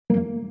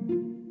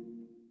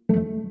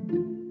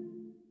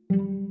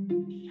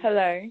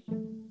Hello,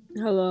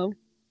 Hello.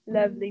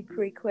 lovely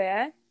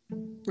pre-queer.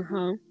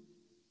 Uh-huh.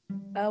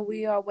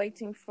 We are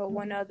waiting for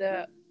one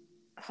other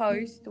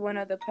host, one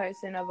other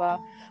person of our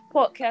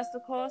podcast,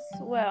 of course.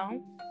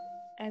 Well,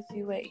 as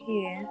you wait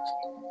here,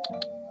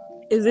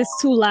 Is this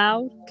too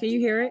loud? Can you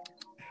hear it?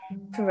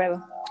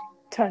 forever,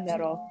 turn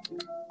that off.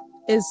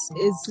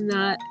 It's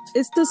not.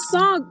 It's the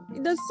song.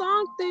 The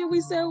song thing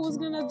we said was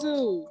gonna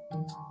do.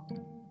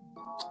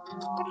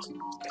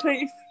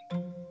 Please,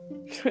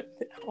 turn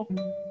it off.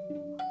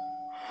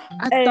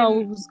 I thought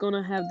we was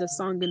gonna have the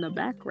song in the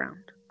background.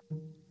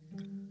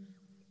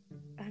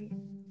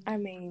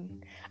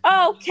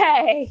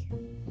 Okay.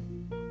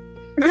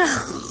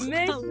 Miss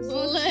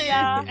Lucia,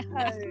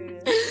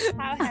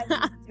 how have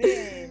you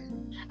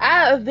been?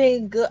 I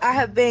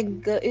have been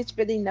good. It's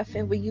really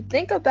nothing when you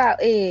think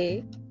about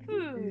it.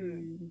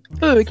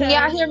 Can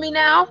y'all hear me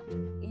now?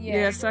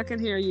 Yes, I can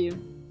hear you.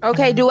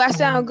 Okay, do I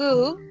sound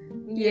good?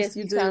 Yes,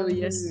 you do.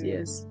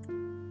 Yes.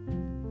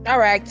 All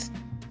right.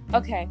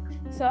 Okay,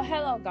 so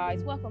hello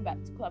guys, welcome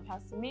back to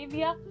Clubhouse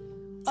Media.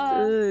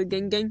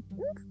 Gang.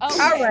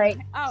 Okay.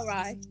 All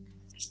right.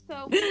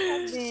 So we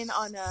have been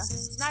on a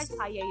nice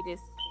hiatus.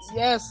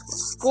 Yes,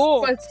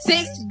 school. For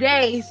 6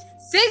 days.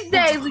 6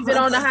 days we've been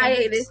on a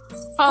hiatus.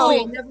 We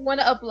ain't never want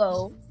to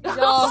upload.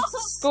 Y'all,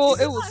 school.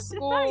 It was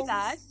school.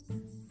 That.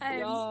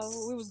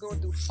 Y'all, we was going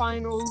through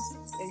finals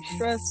and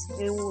stress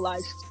and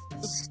like.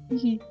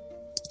 We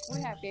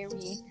had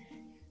very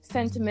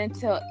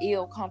sentimental,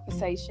 ill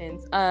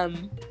conversations.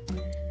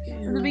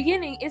 In the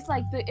beginning, it's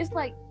like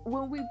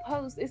when we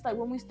post, it's like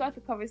when we start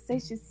the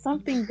conversation,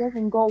 something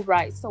doesn't go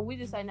right, so we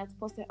decide not to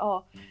post at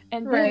all,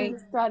 and then we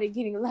started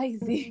getting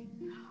lazy.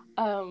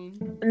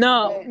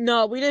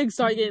 No, we didn't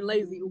start getting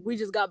lazy. We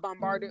just got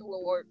bombarded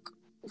with work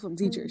from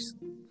teachers,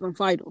 from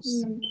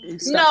finals.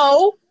 And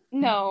stuff.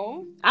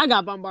 No, I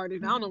got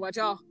bombarded. I don't know about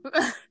y'all.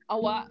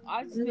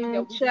 I just think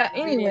that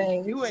we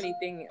didn't do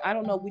anything. I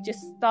don't know. We just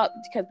stopped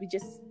because we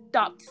just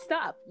stopped.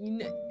 You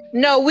know.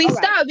 No, we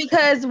stopped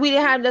because we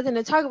didn't have nothing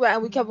to talk about,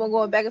 and we kept on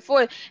going back and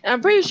forth. And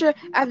I'm pretty sure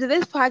after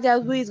this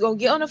podcast, we's gonna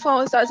get on the phone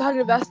and start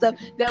talking about stuff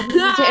that we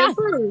need to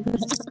improve.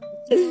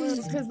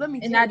 Because let me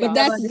tell you, but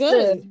that's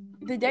good.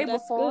 The day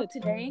before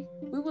today,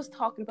 we was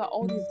talking about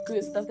all this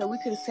good stuff that we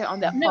could have said on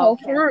that podcast. No,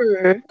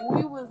 for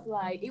we was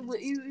like, it was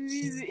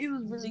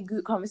really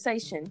good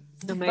conversation.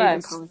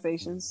 Amazing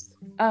conversations.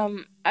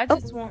 I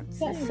just want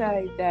to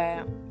say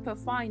that for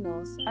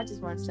finals, I just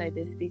want to say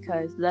this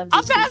because love.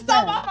 I passed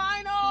on my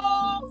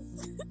finals.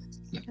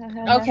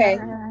 Okay.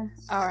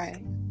 All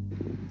right.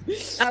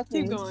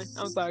 Keep going.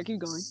 I'm sorry.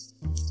 Keep going.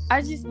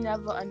 I just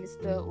never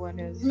understood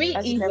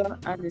never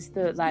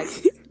understood like.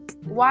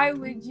 Why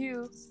would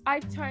you?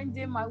 I turned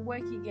in my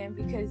work again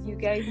because you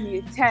gave me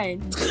a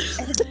 10.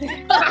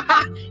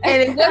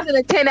 And it wasn't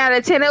a 10 out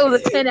of 10. It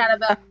was a 10 out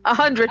of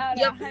 100. Out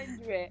of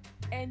 100.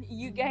 And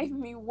you gave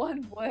me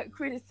one word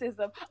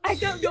criticism. I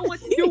don't know what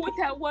to do with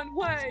that one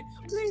word.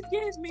 Please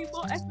give me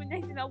more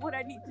explanation on what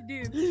I need to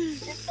do.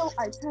 And so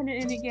I turned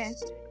it in again.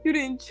 You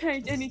didn't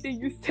change anything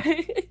you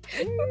said.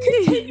 You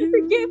continued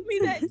to give me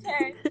that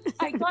 10.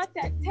 I got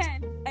that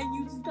 10 and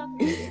you stuck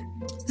with it.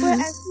 But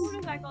as soon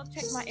as I go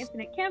check my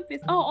Infinite Campus,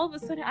 all of a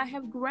sudden I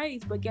have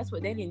grades. But guess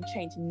what? They didn't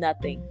change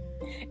nothing.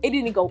 It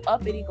didn't go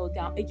up. It didn't go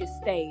down. It just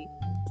stayed.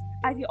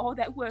 I did all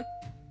that work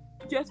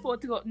just for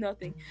it to go up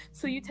nothing.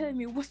 So you're telling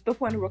me what's the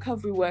point of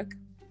recovery work?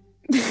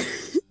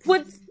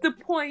 What's the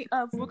point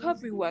of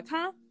recovery work,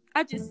 huh?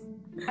 I just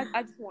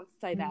want to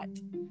say that.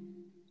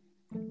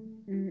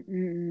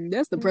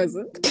 That's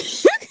depressing.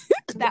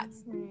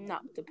 That's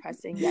not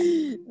depressing.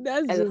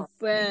 That's just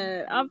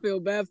sad. I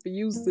feel bad for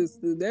you,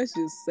 sister. That's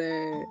just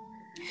sad.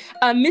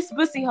 Miss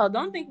Bussy Ho,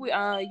 don't think you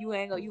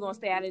gonna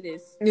stay out of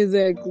this.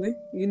 Exactly.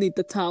 You need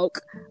to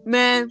talk.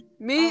 Man,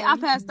 I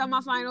passed out my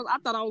finals. I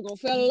thought I was gonna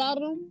fail a lot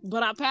of them,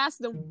 but I passed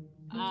them.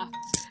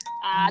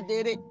 I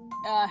did it.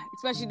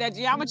 Especially that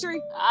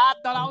geometry. I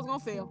thought I was gonna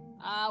fail.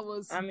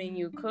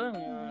 You couldn't.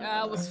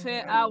 I was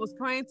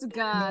praying to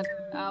God.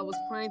 I was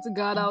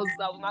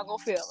not gonna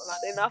fail, and I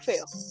did not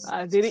fail.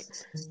 I did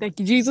it. Thank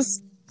you,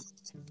 Jesus.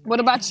 What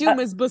about you,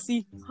 Miss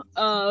Bussy?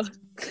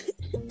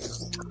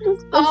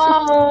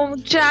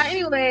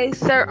 Anyway,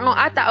 sir,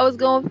 I thought I was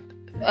gonna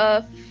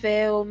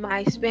fail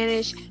my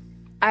Spanish.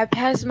 I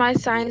passed my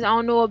science. I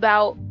don't know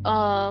about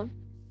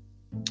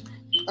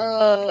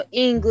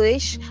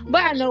English,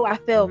 but I know I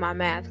failed my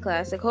math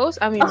class, of course.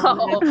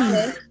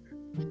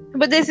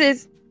 But this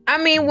is,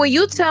 when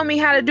you tell me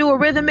how to do a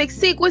rhythmic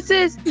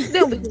sequences,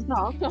 then we can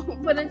talk.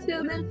 But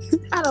until then,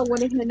 I don't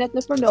want to hear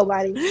nothing from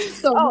nobody.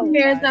 So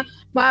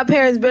my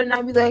parents better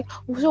not be like,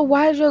 so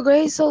why is your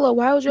grade so low?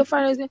 Why was your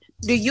finals?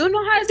 Do you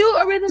know how to do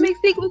a rhythmic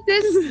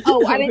sequences?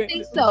 Oh, I didn't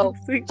think so.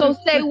 So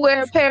say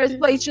where a parent's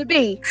place should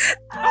be.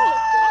 So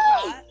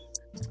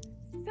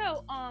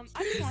I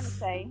just want to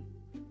say,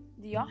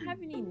 do y'all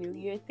have any New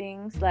Year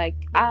things? Like,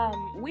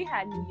 we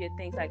had New Year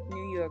things, like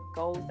New Year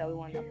goals that we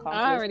want to accomplish.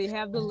 I already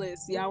have the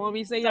list. Y'all want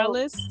me to say y'all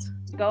list?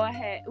 Go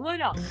ahead. Well,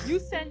 no, you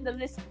send the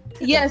list.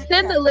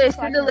 Send the list.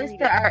 Send the list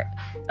to our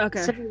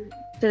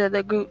to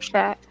the group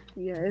chat.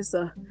 Yeah,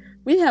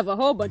 We have a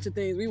whole bunch of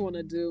things we want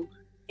to do.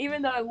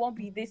 Even though it won't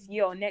be this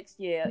year or next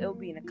year, it'll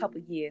be in a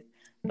couple years.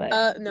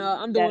 But no,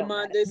 I'm doing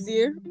mine this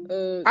year.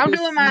 I'm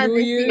doing mine New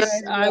this Year's,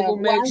 year. I will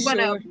make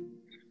sure.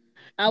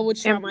 I will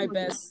try my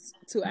improve. best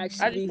to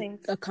actually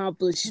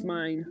accomplish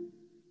mine.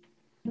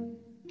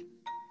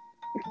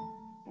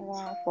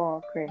 One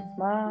for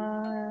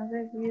Christmas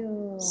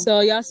review.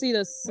 So y'all see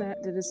the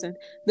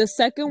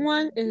second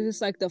one is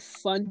just like the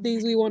fun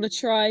things we want to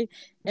try,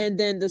 and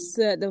then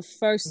the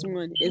first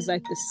one is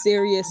like the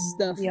serious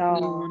stuff we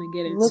want to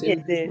get into. Look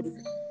at this,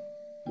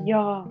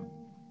 y'all.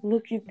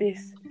 Look at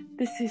this.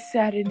 This is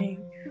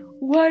saddening.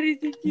 Why does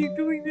it keep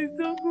doing this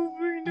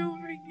over and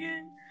over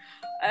again?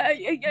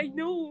 I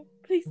know.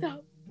 Please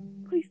stop.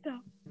 Please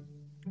stop.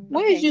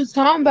 What is you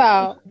talking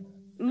about?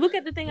 Look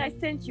at the thing I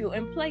sent you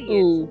and play it.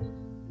 Ooh.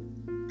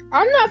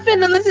 I'm not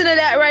finna listen to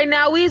that right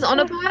now. We's on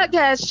a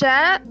podcast,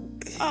 chat.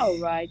 All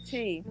right,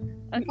 T.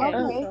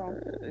 Okay.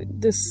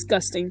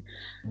 Disgusting.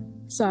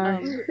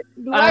 Sorry.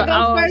 Do I go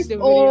I'll watch first? the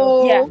video.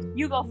 Or... Yeah,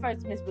 you go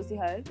first, Miss Pussy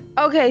Hug.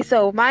 Okay,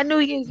 so my New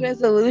Year's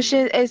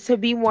resolution is to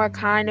be more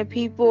kind to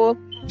people,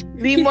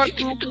 be more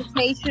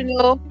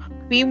confrontational,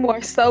 be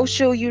more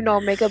social,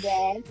 make a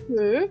bad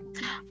too.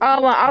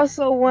 I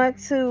also want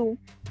to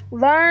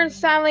learn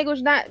sign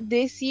language, not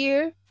this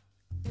year,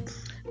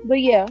 but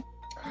yeah.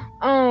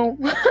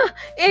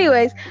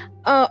 Anyways,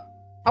 I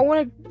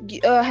want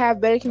to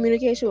have better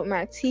communication with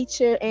my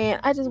teacher,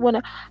 and I just want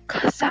to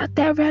cuss out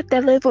that rat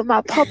that live with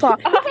my papa.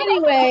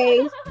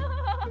 Anyways,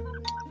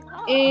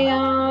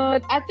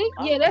 and I think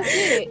that's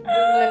it.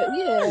 But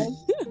yeah.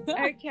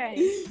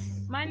 Okay.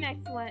 My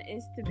next one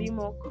is to be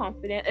more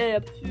confident.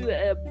 And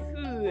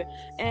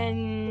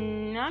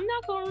I'm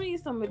not gonna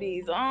read some of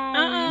these.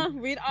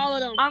 Read all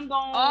of them. I'm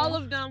going all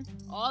of them.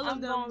 All of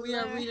I'm them. gonna We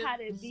are learn reading. how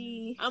to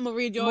be. I'm gonna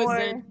read yours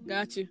then.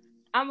 Got you.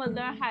 I'm gonna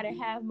learn how to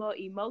have more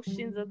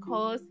emotions, of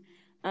course.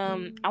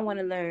 I want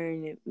to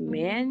learn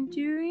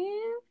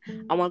Mandarin.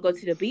 I want to go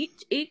to the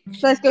beach.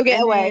 Let's go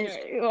get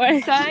away. All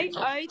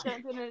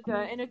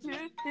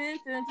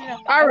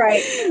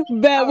right.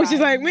 Bad, which is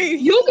like me.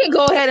 You can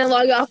go ahead and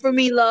log off for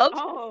me, love.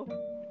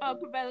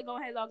 Prevail, go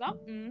ahead, log off.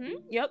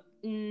 Yep.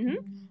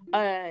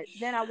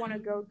 Then I want to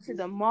go to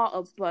the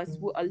mall bus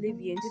with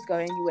Olivia and just go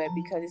anywhere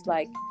because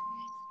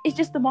it's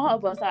just the mall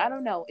bus. I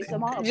don't know. It's the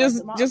mall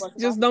bus.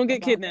 Just don't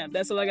get kidnapped.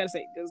 That's all I gotta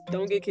say. Just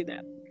don't get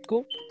kidnapped.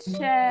 Cool.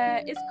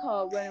 Chad, it's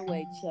called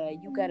Runaway, Chad.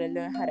 You gotta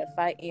learn how to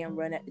fight and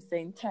run at the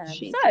same time.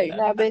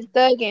 I've been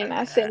thugging.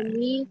 I said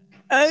me.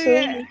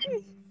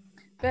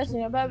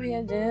 Especially about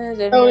being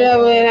Oh yeah,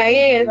 when I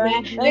get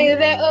that, niggas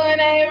that when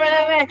I run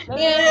away.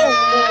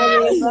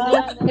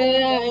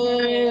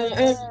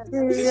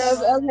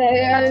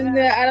 Okay, I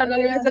don't know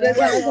the rest of the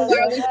song, so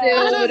we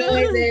still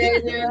doing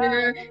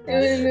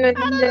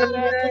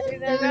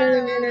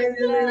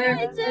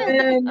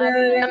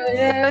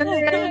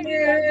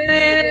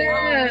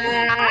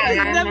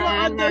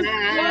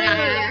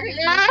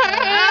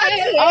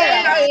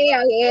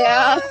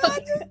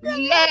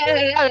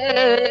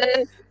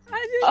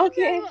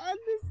Okay.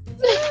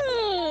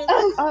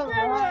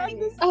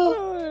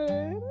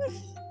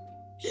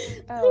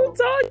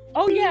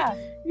 Oh yeah.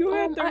 You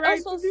had the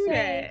right to do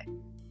that.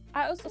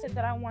 I also said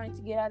that I wanted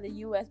to get out of the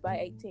U.S. by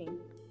 18.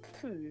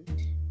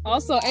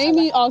 Also,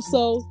 Amy has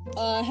all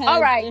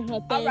right. in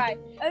her thing. All right.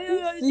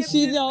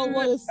 She don't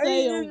want to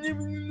say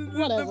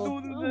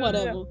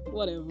whatever.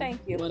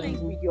 Thank you. Whatever.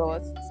 Please read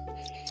yours.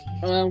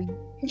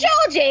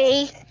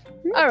 Georgie.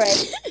 All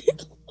right.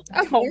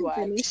 All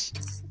right.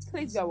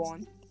 Please go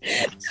on.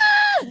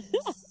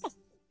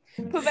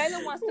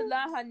 Pavela wants to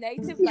learn her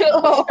native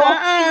language.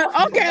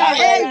 Okay,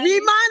 hey,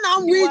 read mine.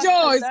 I'll read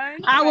yours.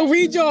 I will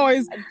read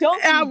yours.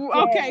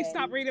 Okay,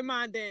 stop reading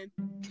mine then.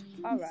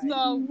 All right.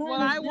 So, what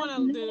I want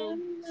to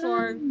do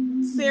for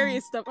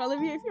serious stuff,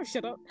 Olivia, if you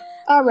shut up.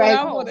 All right.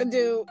 What I want to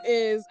do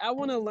is I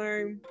want to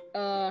learn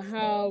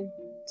how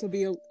to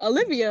be.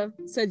 Olivia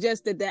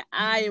suggested that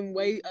I'm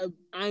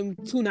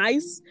too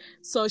nice,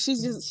 so she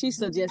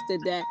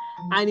suggested that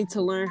I need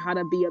to learn how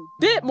to be a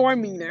bit more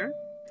meaner.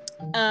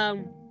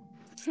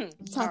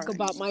 Talk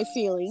about my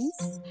feelings.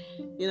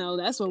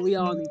 That's what we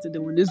all need to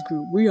do in this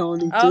group. We all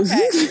need to.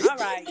 Okay, all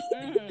right.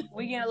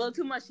 We getting a little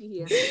too mushy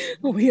here.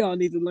 We all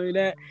need to learn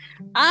that.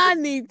 I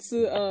need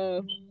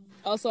to.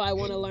 Also, I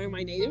want to learn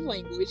my native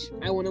language.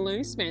 I want to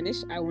learn Spanish.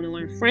 I want to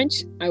learn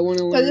French. I want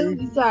to learn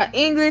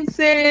English.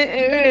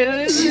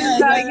 Girls,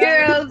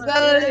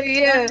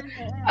 yeah.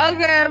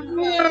 Okay,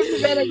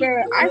 better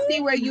girl. I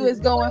see where you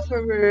is going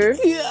for her.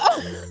 Yeah.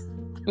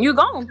 You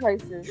going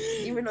places,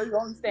 even though you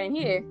only staying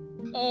here.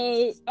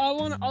 I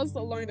want to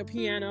also learn the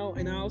piano,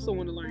 and I also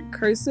want to learn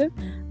cursive.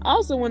 I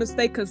also want to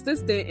stay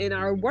consistent in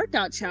our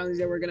workout challenge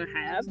that we're gonna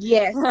have.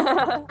 Yes,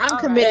 I'm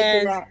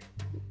committed to that.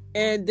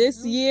 And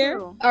this year,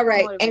 all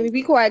right, Amy,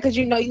 be quiet because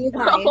you know you're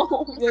lying.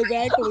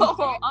 Exactly.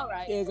 All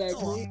right.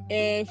 Exactly.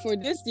 And for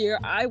this year,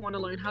 I want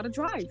to learn how to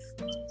drive.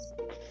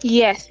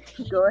 Yes.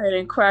 Go ahead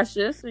and crash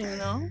this,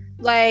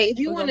 Like, if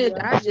you want to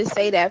die, just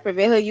say that.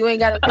 Prevail. You ain't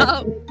got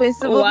to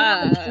principal.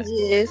 Wow.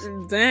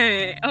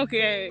 Dang.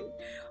 Okay.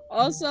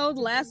 Also,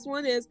 the last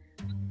one is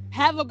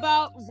have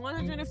about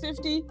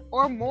 150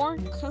 or more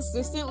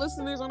consistent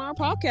listeners on our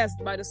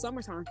podcast by the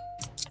summertime.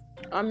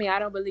 I mean, I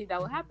don't believe that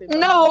will happen.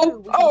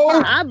 No.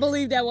 Oh. I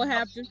believe that will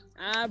happen.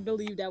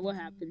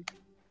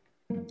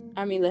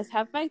 I mean, let's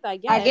have faith, I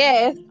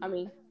guess. I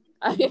mean,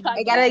 you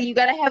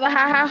gotta have a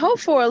high hope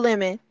for a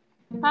lemon.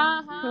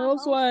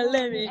 Hopes for a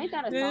lemon. Ain't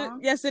that a song?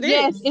 Yes, it is.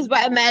 Yes, it's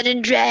by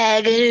Imagine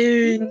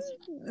Dragons.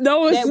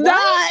 No, it's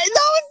not.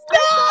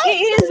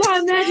 It is by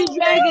Imagine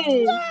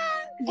Dragons.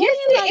 Yes,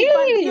 it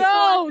is.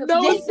 No,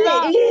 Yes, it's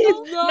not. it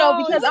is. No,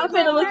 because I'm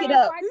finna look it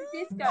up.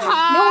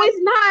 No, it's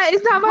not.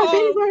 It's not my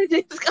favorite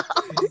disco.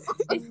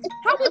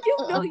 How would you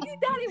know? You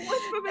thought it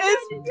was from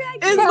Imagine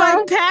Dragons. It's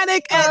like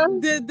Panic at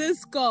the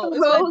Disco. It's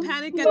like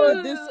Panic at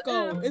the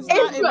Disco. It's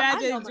not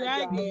Imagine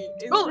Dragons.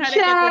 It's Panic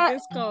at the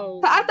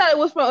Disco. I thought it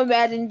was from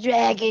Imagine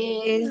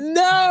Dragons.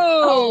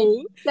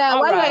 No. Now,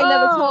 why you ain't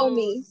never told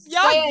me?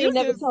 Why you ain't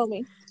never told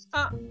me?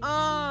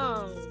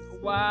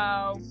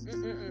 Wow.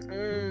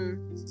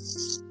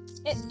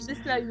 It's the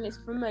slowness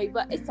for me,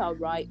 but it's all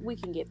right. We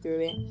can get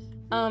through it.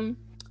 I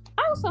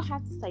also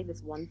have to say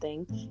this one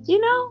thing. You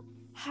know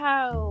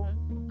how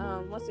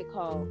what's it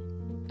called?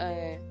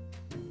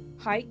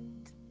 Height.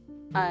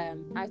 I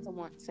also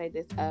want to say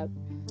this.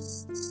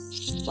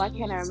 Why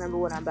can't I remember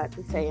what I'm about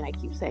to say? And I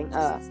keep saying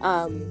All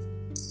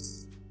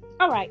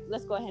right,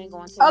 let's go ahead and go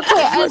on to.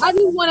 Okay, I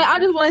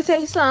just want to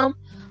say something.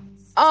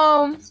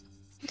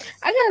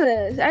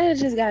 I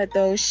just gotta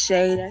throw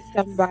shade at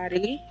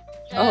somebody.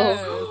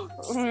 Oh.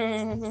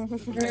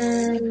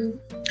 Okay.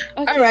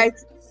 All right.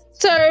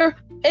 So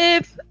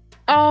if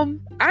I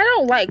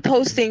don't like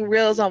posting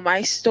reels on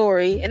my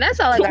story, and that's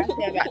all I got to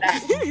say about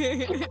that.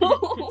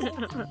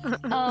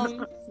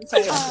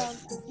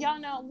 Y'all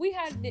know we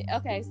had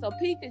so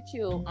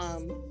Pikachu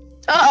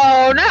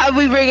now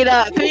we bring it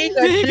up.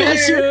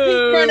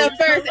 Pikachu from the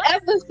first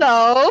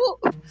episode.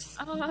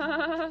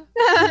 We're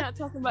not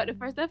talking about the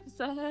first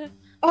episode.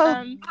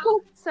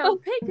 So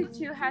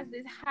Pikachu has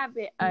this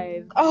habit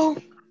of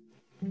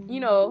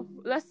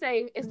let's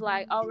say it's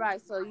like, all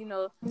right, so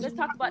let's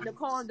talk about the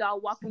corn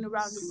dog walking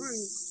around the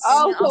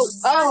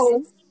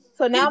room.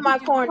 So now my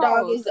corn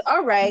dog is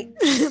all right.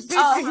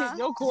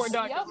 Your corn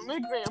dog is an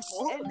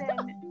example. And then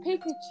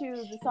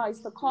Pikachu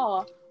decides to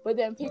call, but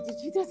then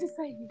Pikachu doesn't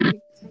say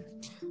anything.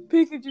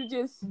 Pikachu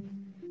just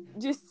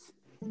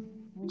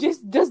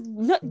does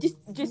not just.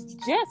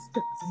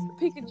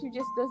 Pikachu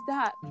just does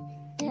that,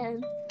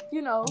 and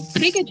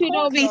Pikachu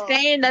don't be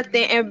saying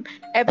nothing, and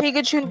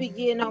Pikachu be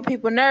getting on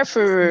people's nerves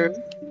for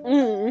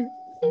real.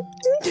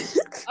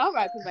 All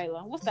right,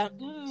 Pavela, what's that?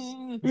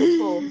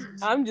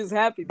 I'm just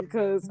happy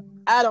because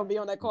I don't be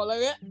on that call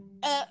like that.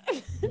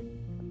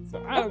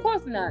 Of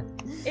course not.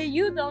 And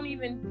you don't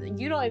even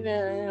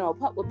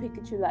pop with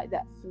Pikachu like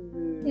that.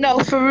 No,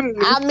 for real.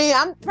 I mean,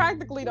 I'm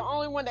practically the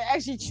only one that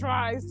actually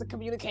tries to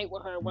communicate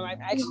with her when I'm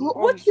actually.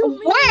 What you mean?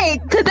 Wait,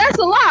 because that's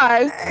a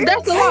lie.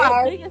 That's a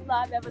lie. Biggest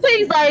lie I've ever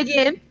Please lie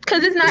again,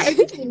 because it's not.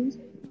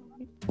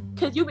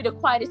 Because you be the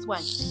quietest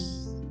one.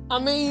 I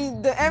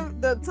mean,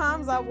 the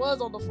times I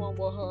was on the phone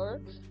with her,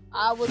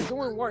 I was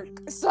doing work,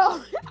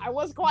 so I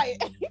was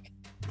quiet.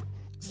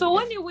 So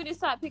when did we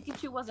decide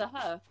Pikachu was a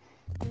her?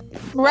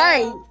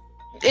 Right.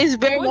 It's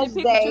very much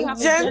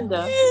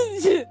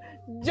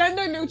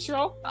gender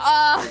neutral.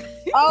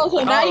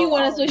 So now you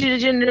want to switch it to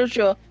gender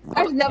neutral.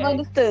 I just never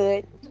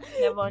understood.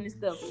 Never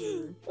understood.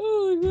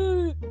 Oh,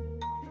 God.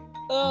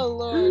 Oh,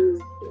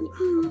 Lord.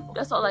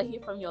 That's all I hear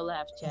from your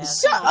laugh, Chad.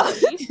 Shut up.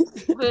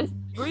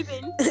 Breathe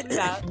in, breathe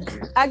out.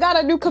 I got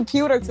a new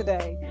computer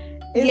today.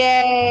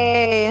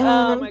 Yay!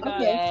 Oh my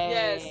god! Okay.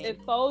 Yes, it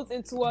folds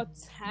into a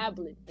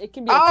tablet. It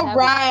can be. All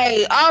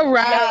right.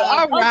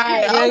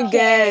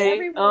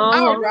 Okay.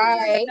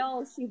 Alright.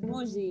 No, she's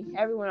bougie.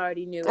 Everyone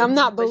already knew. I'm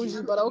not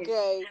bougie, but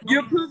okay.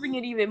 You're proving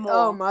it even more.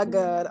 Oh my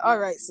god! All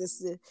right,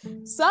 sister.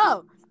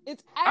 So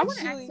it's I want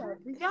to actually. ask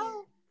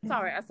y'all.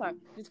 Sorry.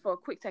 Just for a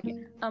quick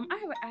second. I have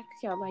to ask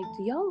y'all, like,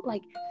 do y'all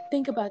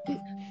think about this?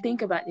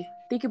 Think about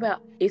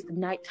it's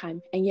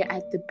nighttime and you're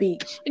at the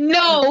beach.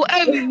 No,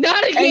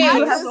 not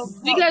again.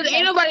 Because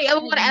ain't nobody ever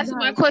want to answer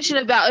my Nice. question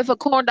about if a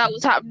corn dog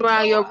was hopping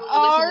around your room.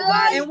 All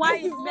right. And why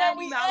this is is where Manny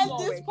we not end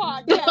this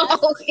going?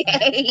 podcast.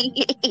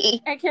 Okay.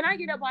 And can I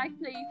get a bike,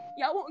 please?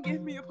 Y'all won't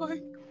give me a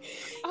bike.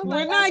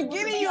 We're not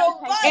giving you a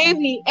bike.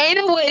 Amy, ain't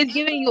no one is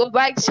giving you a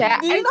bike,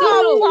 chat. Do you I know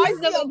how told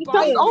pricey her. a bike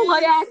That's is? all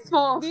I asked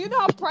for. Do you know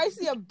how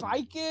pricey a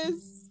bike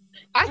is?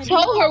 I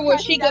told her where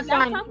she could that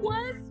find. laptop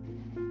was?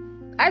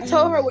 I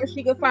told her where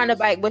she could find a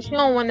bike, but she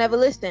don't want to never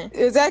listen. Oh,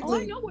 I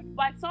Exactly. know what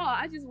bikes are.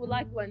 I just would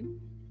like one.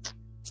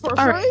 For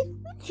All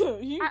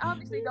free? I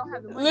obviously don't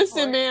have the money.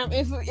 Listen, for it. ma'am.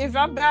 If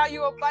I buy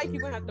you a bike,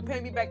 you're gonna have to pay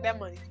me back that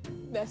money.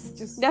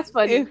 That's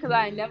funny because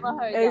I never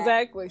heard that.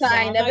 Exactly. So I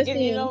ain't I'm never not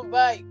giving you seen. no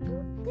bike.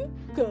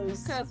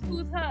 Cause Because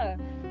who's her?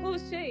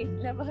 Who's she?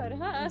 Never heard of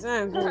her.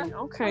 exactly.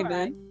 Okay All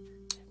then.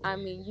 I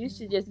mean, you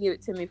should just give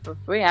it to me for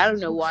free. I don't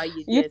know why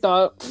you You just...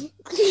 thought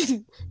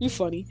you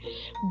funny,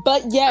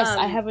 but yes,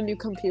 I Um, have a new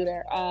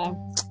computer.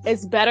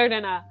 It's better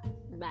than a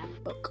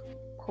MacBook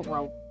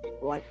Pro.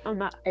 Like, I'm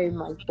not. Oh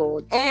my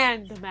god.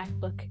 And the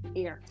MacBook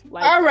Air.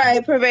 Like, All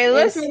right, Purveyor,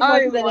 let's it's- move on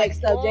to oh the my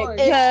next subject. God.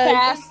 it's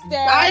Because faster.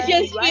 I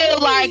just Right. feel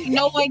like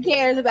no one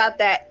cares about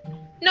that.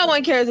 No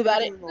one cares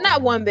about it.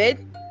 Not one bit.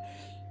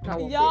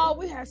 Y'all,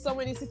 we had so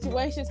many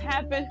situations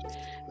happen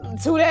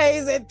 2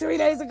 days and 3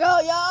 days ago,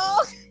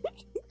 y'all.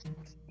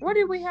 What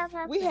did we have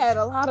happen? We had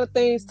a lot of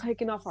things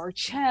taken off our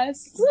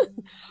chests.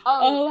 a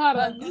lot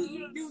of New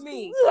Year, new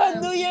me.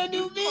 New Year,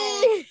 new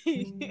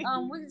me.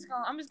 I'm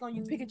just gonna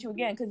use Pikachu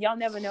again because y'all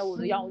never know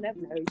who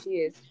she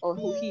is or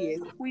who he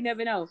is. We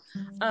never know.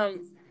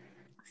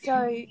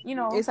 So you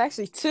know, It's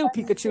actually 2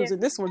 Pikachus in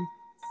this one.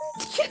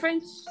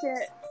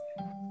 friendship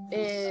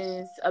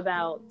is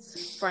about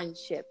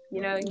friendship.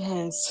 You know,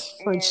 Yes,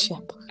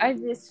 friendship. I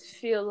just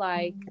feel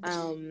like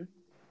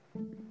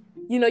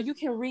you know, you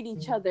can read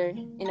each other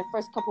in the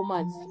first couple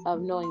months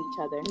of knowing each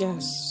other.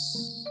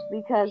 Yes.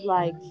 Because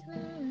like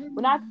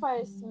when I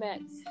first met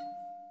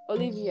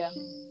Olivia,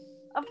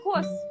 of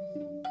course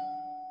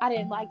I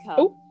didn't like her.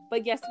 Ooh.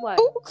 But guess what?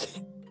 Ooh.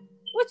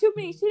 What you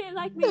mean? She didn't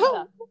like me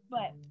either.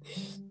 But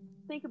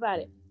think about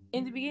it.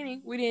 In the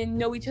beginning, we didn't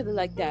know each other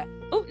like that.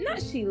 Oh,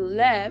 not she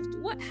left.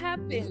 What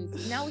happened?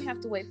 Now we have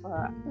to wait for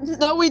her.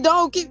 No, we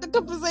don't. Keep the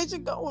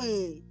conversation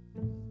going.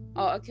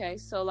 Oh, okay.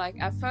 So, like,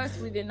 at first,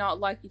 we did not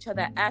like each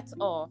other at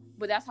all.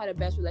 But that's how the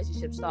best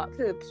relationships start.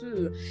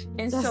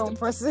 And That's so,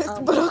 depressing,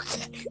 but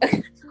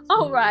okay.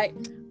 all right.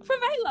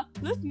 Purveyor,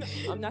 listen.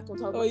 I'm not going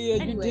to talk Oh, about yeah,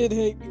 anyway. you did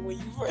hate me when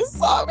you first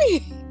saw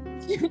me.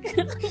 You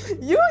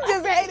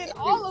just hated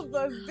all of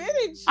us,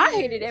 didn't you? I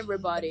hated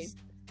everybody.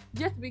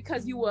 Just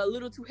because you were a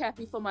little too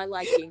happy for my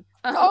liking.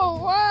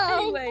 Oh, wow.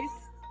 Anyways,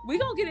 we're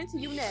going to get into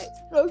you next.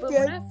 But when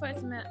Okay. I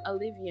first met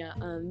Olivia,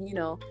 you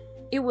know,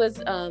 it was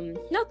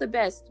not the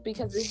best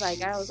because it's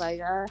like I was like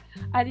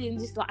I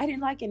didn't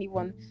like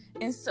anyone,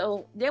 and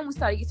so then we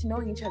started getting to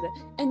know each other,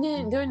 and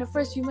then during the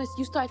first few months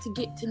you start to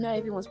get to know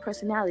everyone's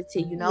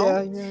personality, you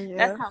know. Yeah.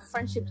 That's how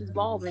friendships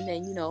evolve, and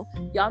then you know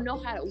y'all know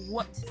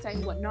what to say,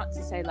 what not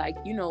to say, like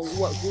you know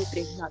what good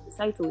things not to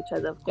say to each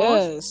other, of course.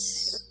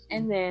 Yes.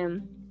 And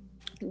then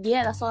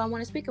yeah, that's all I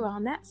want to speak about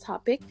on that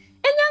topic.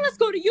 And now let's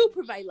go to you,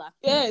 Purveyor.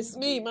 Yes,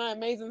 me, my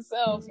amazing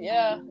self.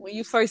 Yeah, when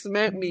you first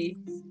met me.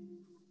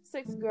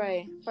 6th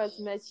grade,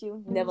 first met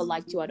you, never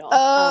liked you at all.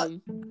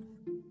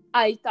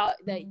 I thought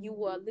that you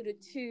were a little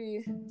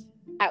too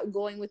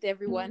outgoing with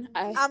everyone.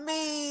 I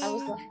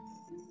was like,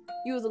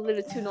 you was a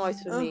little too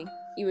nice for me,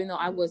 even though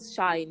I was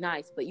shy and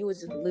nice, but you was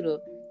just a little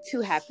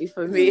too happy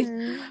for me.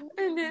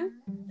 And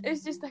then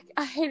it's just like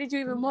I hated you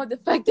even more, the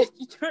fact that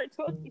you tried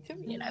talking to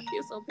me, and I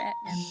feel so bad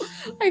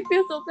now. I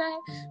feel so bad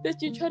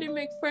that you tried to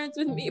make friends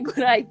with me,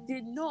 but I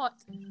did not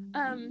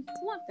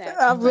want that.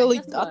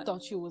 I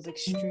thought you was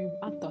extreme.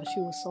 I thought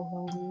you was so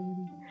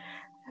lonely.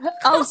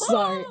 I'm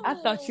sorry. I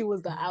thought you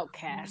was the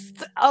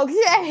outcast.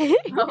 Okay.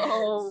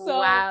 Oh So,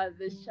 wow,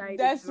 the shiny.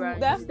 That's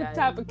the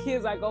type of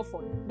kids I go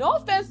for. No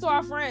offense to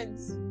our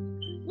friends.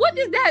 What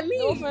does that mean?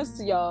 No offense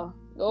to y'all.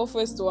 No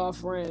offense to our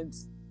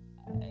friends.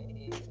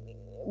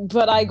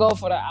 But I go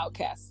for the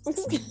outcasts.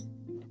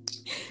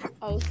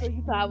 Oh, so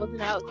you thought I was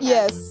an outcast?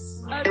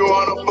 Yes. You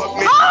wanna fuck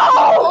me?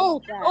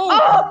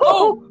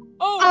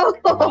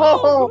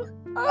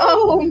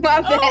 Oh,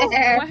 my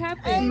bad. What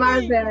happened?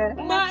 My bad.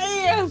 My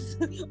ears.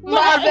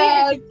 My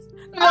bad.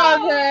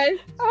 My bad.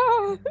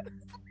 Oh.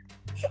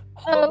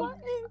 Oh.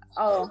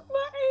 Oh,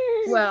 My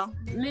ears. well,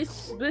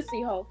 Miss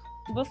Bussy Ho,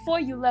 before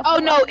you left. Oh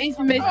no, it's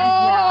Mrs. now.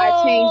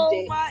 I changed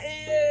it. My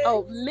ears.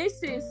 Oh,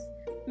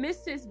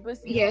 Mrs.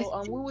 Bussy Yes.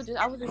 Ho.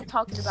 I was just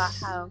talking about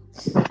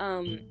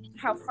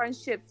how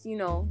friendships, you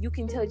know, you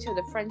can tell each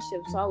other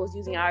friendships. So I was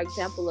using our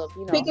example of,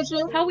 you know,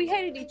 Pikachu? how we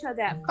hated each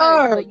other at first.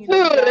 Oh, but, you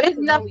know, we got it's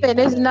to know each nothing.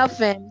 It's other.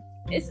 nothing.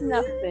 It's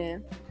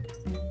nothing.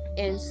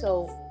 And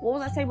so, what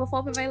was I saying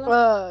before, Purveyor?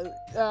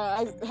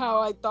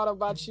 How I thought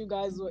about you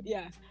guys.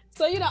 Yeah.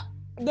 So you know,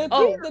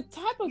 the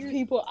type of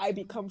people I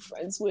become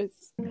friends with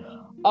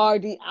are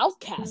the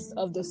outcasts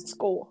of the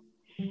school.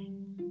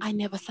 I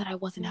never said I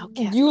was an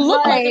outcast. You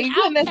look like an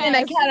You missing a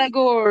outcast.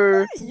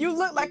 category. You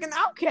look like an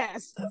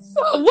outcast.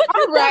 So, What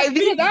All right,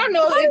 because I don't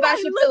know Why if do I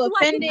should look feel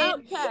like an offended.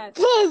 outcast?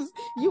 because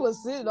you were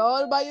sitting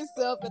all by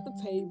yourself at the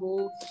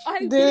table. I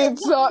Didn't didn't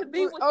want talk- to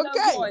be with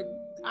okay. someone.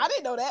 I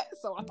didn't know that,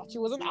 so I thought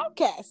you was an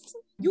outcast.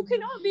 You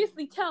can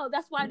obviously tell.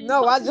 That's why I didn't.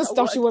 No, talk I to just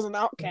no thought you one. was an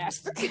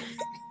outcast.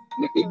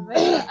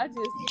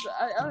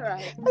 All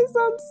right. I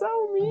sound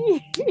so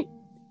mean.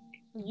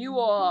 You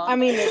are. I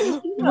mean,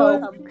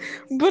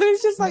 But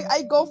it's just like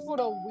I go for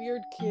the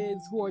weird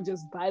kids who are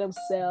just by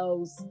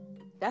themselves.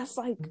 That's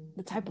like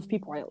the type of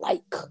people I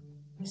like.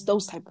 It's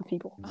those type of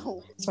people.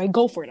 Oh, So I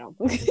go for them.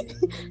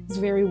 It's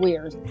very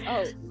weird.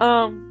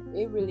 oh,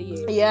 it really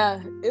is.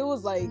 Yeah, it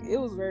was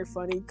very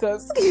funny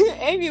because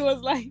Amy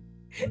was like,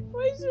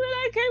 when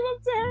I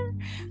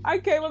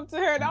came up to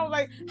her and I was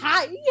like,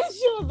 hi. And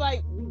she was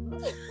like,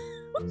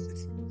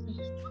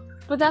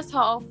 But that's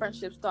how all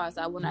friendship starts.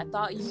 When I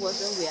thought you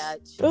was a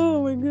witch.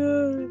 oh my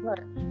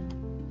god.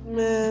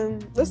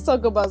 Man, let's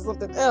talk about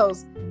something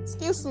else.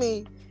 Excuse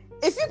me.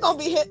 If you're gonna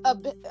be hit a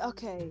bit,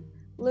 okay,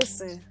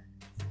 listen.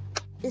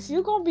 if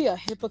you're gonna be a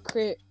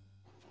hypocrite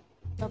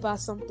about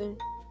something,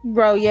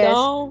 Bro, yes.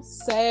 don't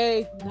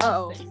say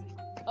no.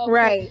 Okay?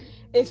 Right.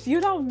 If you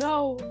don't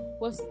know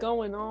what's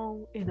going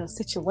on in a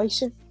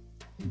situation,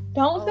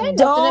 Don't say nothing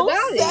don't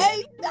about say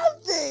it.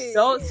 nothing.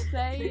 Don't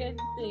say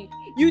anything.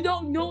 You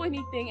don't know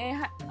anything.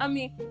 And I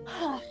mean,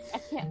 I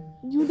can't.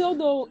 You don't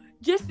know.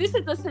 Just this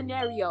is a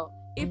scenario.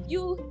 If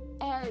you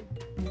add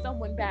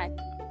someone back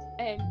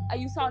and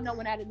you saw no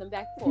one added them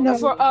back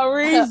For a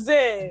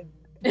reason.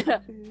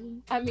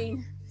 I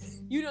mean,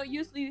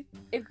 usually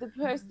if the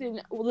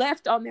person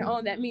left on their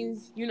own, that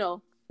means,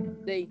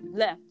 they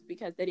left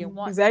because they didn't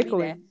want to be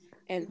there.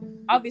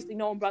 And obviously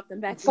no one brought them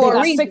back. They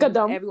got sick of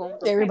them.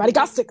 Everybody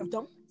got sick of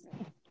them.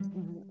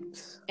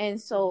 And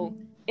so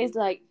it's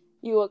like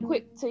you were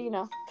quick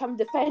to, come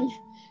defend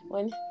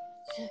when you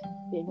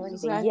didn't know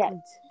anything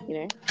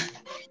yet,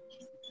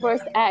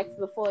 First act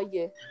before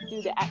you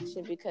do the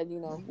action because,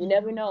 you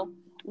never know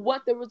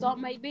what the result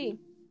might be.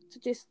 So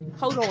just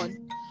hold on.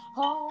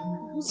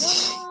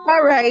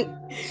 All right.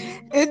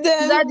 And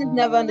then I just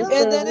never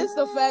understood. And then it's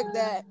the fact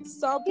that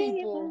some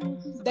people,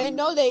 they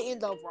know they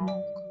end up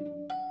wrong.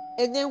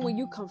 And then when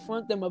you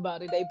confront them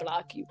about it, they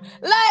block you.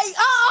 Like,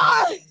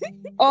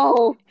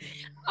 oh.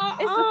 It's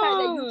the fact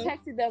that you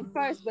texted them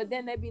first, but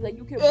then they'd be like,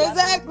 you can block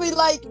exactly them.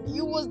 Like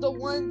you was the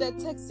one that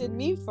texted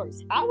me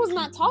first. I was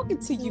not talking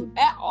to you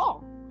at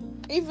all.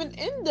 Even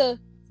in the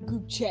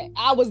group chat,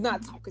 I was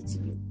not talking to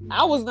you.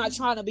 I was not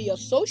trying to be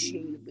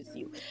associated with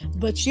you.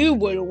 But you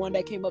were the one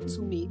that came up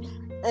to me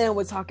and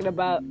was talking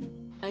about,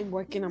 I'm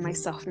working on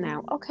myself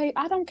now. Okay,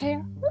 I don't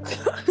care.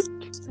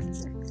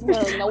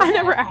 No, I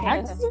never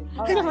asked.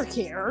 I never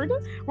cared.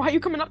 Why are you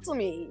coming up to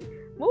me?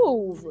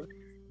 Move.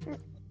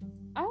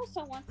 I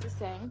also want to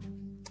say,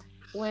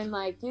 when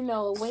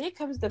when it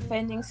comes to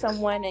defending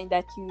someone and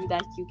that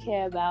you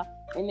care about,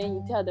 and then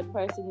you tell the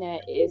person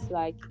that it's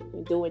like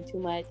you're doing too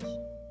much,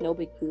 no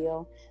big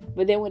deal.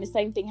 But then when the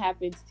same thing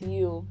happens to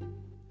you,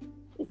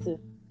 it's a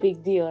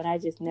big deal, and I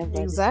just never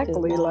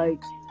exactly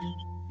like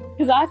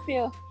because I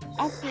feel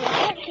like,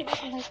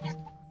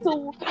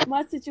 so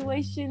my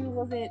situation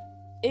wasn't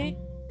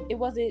it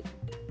wasn't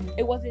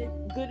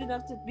good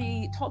enough to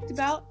be talked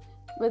about,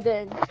 but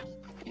then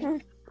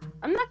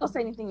I'm not gonna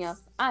say anything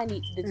else. I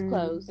need to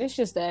disclose. It's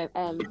just that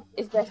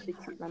it's best to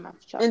keep my mouth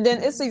shut. And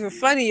then it's even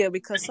funnier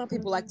because some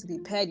people like to be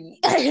petty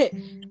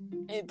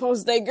and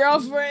post their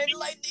girlfriend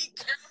like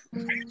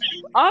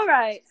All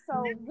right,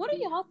 so what do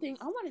y'all think?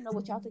 I want to know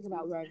what y'all think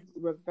about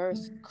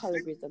reverse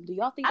colorism. Do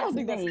y'all think I don't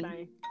think that's a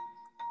thing.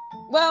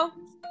 Well,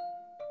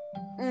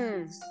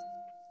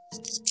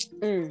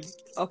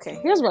 okay,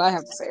 here's what I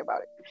have to say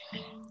about it.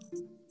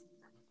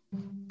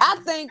 I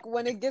think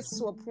when it gets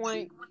to a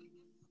point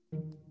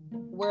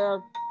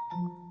where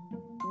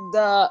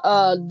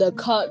the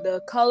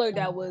color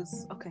that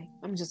was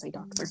I'm just say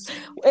dark skin.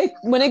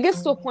 When it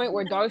gets to a point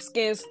where dark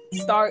skins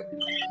start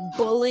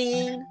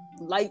bullying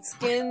light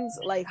skins,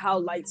 like how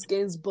light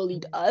skins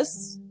bullied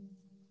us,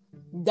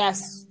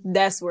 that's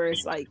where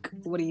it's like,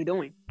 what are you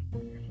doing?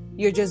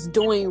 You're just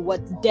doing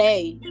what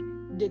they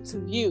did to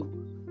you,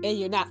 and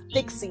you're not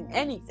fixing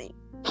anything.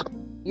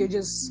 You're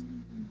just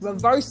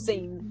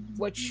reversing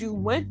what you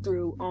went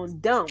through on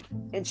them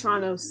and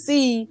trying to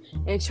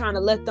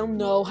let them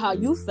know how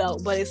you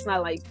felt, but it's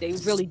not like they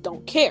really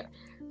don't care.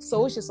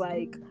 So it's just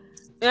like,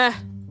 I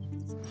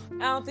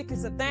don't think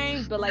it's a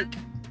thing, but like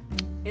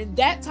in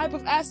that type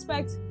of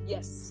aspect,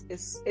 yes,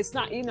 it's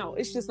not,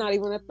 it's just not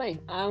even a thing.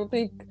 I don't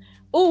think,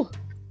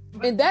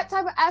 in that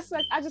type of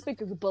aspect, I just think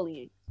it's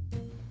bullying.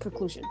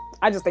 Conclusion.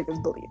 I just think it's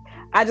bullying.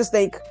 I just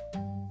think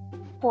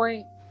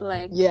point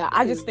blank. Yeah,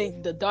 I just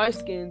think the dark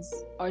skins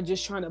are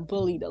just trying to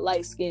bully the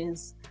light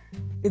skins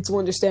into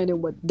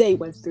understanding what they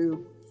went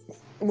through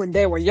when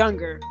they were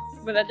younger.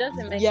 But that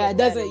doesn't make it doesn't.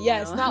 Better,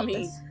 yeah, it's not. I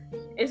mean,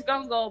 it's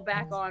gonna go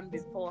back on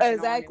before.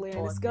 Exactly,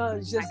 and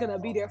it's just gonna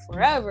be there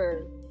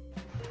forever.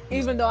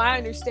 Even though I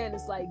understand,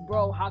 it's like,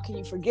 bro, how can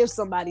you forgive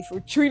somebody for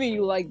treating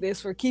you like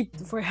this? For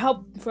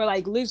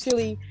like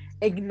literally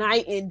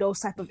igniting those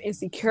type of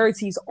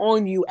insecurities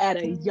on you at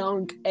a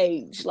young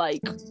age.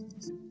 Like,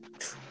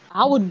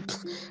 I would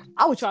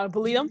try to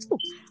bully them too,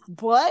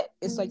 but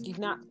it's like you're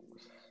not.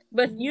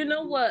 But you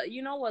know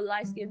what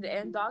light skins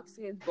and dark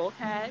skins both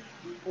had?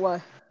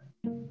 What?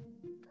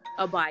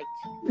 A bike.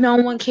 No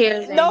one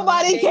cares.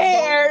 Nobody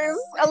cares.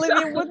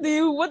 Olivia,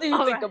 what do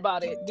you think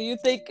about it? Do you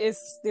think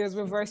there's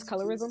reverse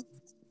colorism?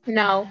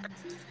 No.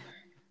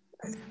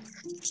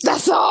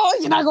 That's all?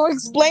 You're not going to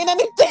explain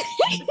anything?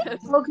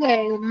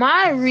 Okay,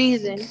 my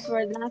reason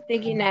for not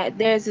thinking that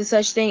there's a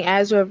such thing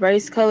as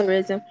reverse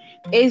colorism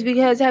is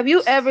because, have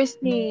you ever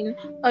seen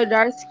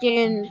a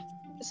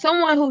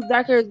someone who's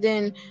darker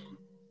than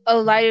a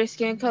lighter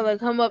skin color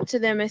come up to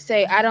them and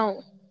say, I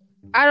don't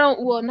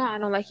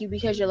like you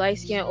because you're light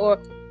skinned,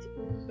 or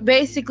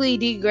basically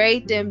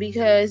degrade them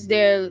because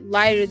they're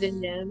lighter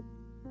than them,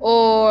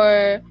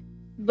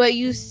 but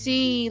you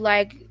see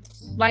like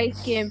light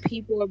skinned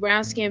people or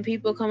brown skinned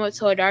people come up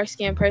to a dark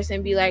skinned person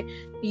and be like,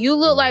 you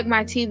look like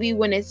my TV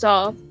when it's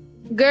off.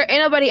 Girl,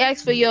 ain't nobody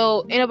asked for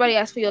your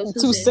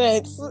 2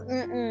 cents.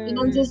 And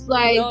I'm just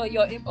like,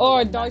 Your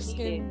or a dark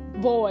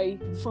skinned boy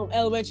from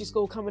elementary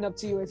school coming up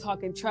to you and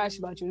talking trash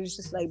about you. It's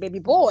just like, baby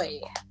boy,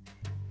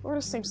 we're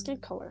the same skin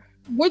color.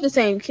 we're the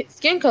same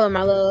skin color,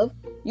 my love.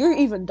 You're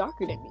even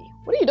darker than me.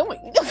 What are you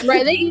doing?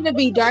 Right? They either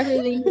be darker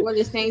than you or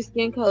the same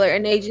skin color,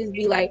 and they just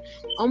be like,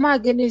 "Oh my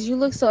goodness, you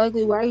look so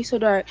ugly. Why are you so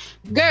dark,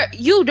 girl?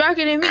 You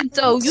darker than me,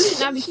 so you should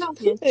not be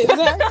talking."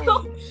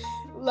 Exactly.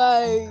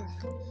 Like,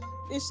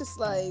 it's just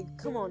like,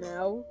 come on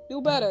now,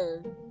 do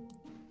better.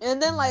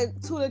 And then, like,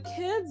 to the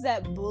kids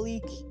that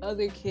bully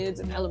other kids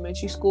in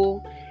elementary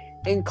school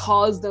and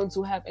cause them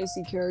to have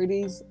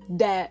insecurities,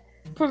 that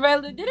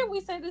Prevailed. Didn't we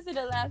say this in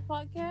the last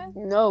podcast?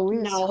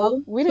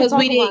 we because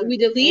we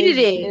deleted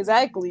it.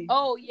 Exactly.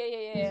 Oh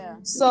yeah.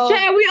 So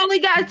Chad, we only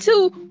got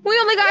two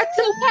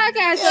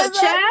podcasts up,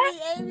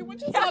 Chad. Amy, what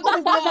you talking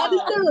about?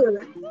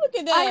 Look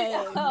at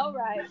that. All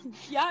right.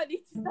 Y'all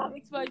need to stop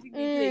exposing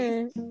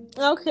me, please.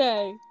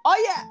 Okay.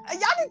 Oh yeah,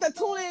 y'all need to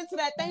tune into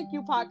that Thank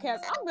You podcast.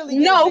 I'm really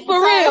No, sick and for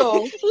tired.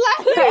 real.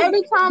 Like,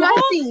 Every time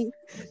I see,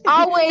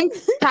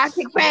 always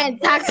toxic friends.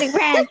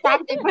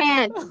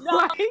 No,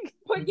 like,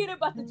 forget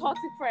about the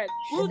toxic friends.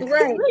 We'll just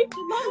Right. leave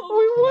them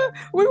alone.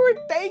 we were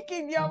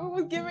thanking y'all.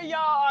 We were giving y'all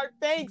our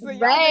thanks. And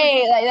y'all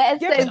Right, like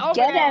that's skipping so over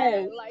that.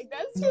 ghetto. Like,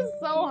 that's just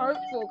so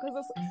hurtful because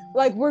it's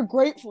like we're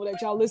grateful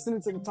that y'all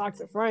listening to the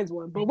Toxic Friends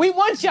one, but we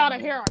want y'all to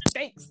hear our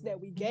thanks that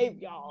we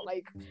gave y'all.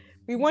 Like,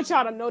 we want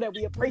y'all to know that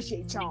we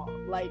appreciate y'all.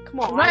 Like, come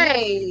on,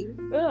 Right.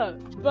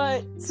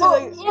 But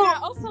I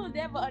also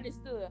never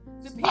understood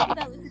the people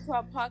that listen to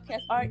our podcast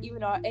aren't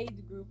even our age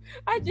group.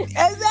 I just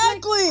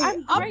exactly. like,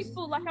 I'm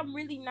grateful. Like, I'm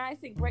really nice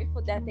and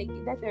grateful that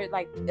they're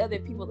like other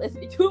people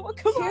listening to it.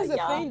 Come Here's on, the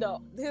y'all.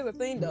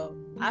 thing though.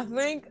 I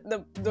think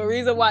the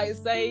reason why it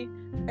say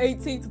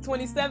 18 to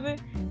 27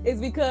 is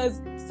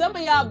because some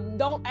of y'all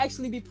don't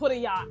actually be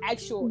putting y'all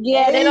actual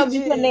Yeah, they don't be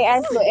ages. putting their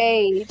actual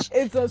age.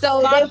 It's a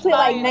So they put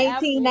like Spotify and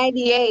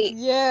 1998,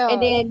 Yeah.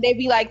 and then they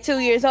be like 2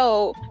 years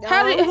old.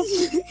 How did?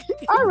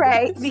 All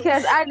right,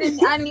 because I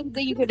didn't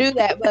think you could do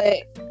that, but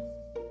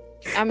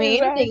I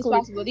mean anything's Exactly.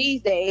 possible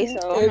these days.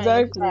 So I'm not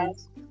Exactly.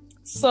 surprised.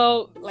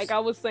 So, like I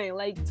was saying,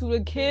 like, to the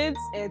kids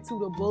and to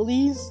the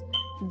bullies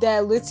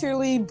that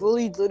literally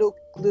bullied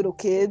little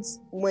kids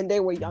when they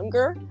were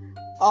younger,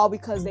 all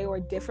because they were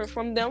different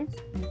from them.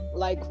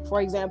 Like,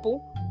 for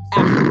example,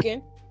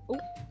 African.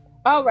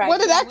 All right. Where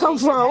did that come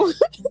from?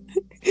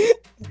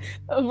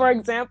 For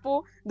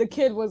example, the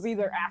kid was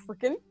either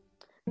African,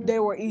 they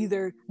were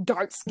either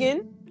dark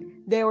skinned,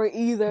 they were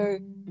either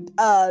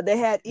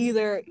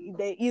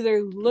they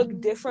either look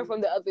different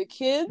from the other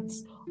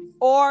kids,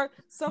 or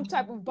some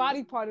type of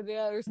body part of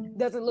theirs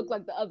doesn't look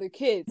like the other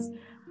kids.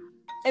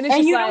 And it's And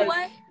just you like, know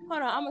what?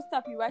 Hold on, I'm gonna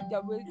stop you right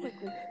there really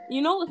quickly.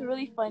 You know what's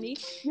really funny?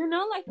 You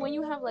know, like when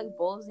you have like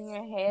balls in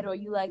your head, or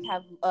you like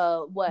have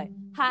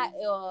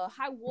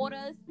high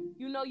waters.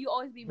 You know, you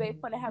always be made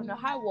fun of having the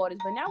high waters,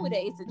 but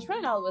nowadays it's a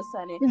trend all of a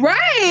sudden.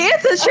 Right,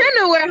 it's a trend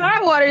to wear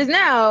high waters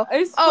now.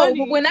 It's Oh, funny.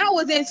 but when I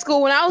was in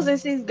school, when I was in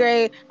 6th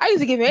grade, I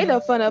used to get made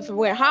up fun of for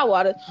wearing high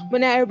waters.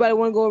 But now everybody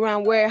want to go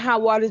around wearing high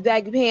waters,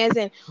 baggy pants,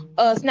 and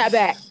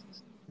snapback.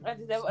 I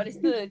just never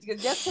understood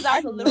because just because I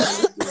was a little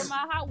bit in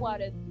my hot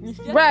waters,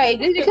 Right,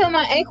 just because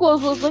my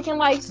ankles was looking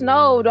like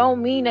snow,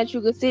 don't mean that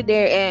you could sit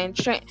there and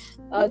turn it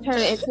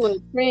into a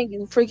trend,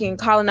 you freaking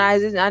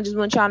colonizers. And I just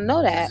want y'all to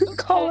know that.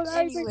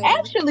 colonizing. Anyway.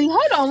 Actually,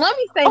 hold on, let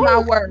me say my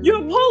word.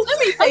 You're post. Let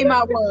me say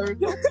my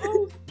word. You're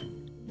post.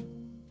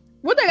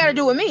 What they got to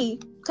do with me?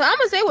 Cause I'm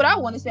gonna say what I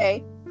want to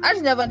say. I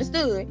just never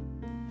understood.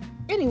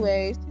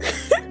 Anyways,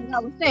 like I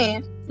was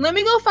saying, let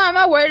me go find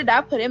my word that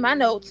I put in my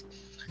notes.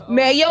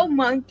 Mayo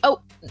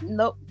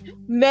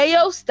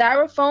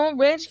styrofoam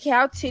wrench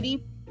cow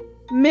titty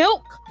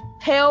milk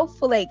pale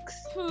flakes.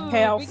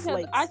 Pale because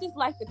flakes. I just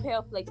like the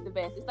pale flakes the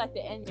best. It's like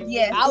the end.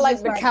 Yes. I like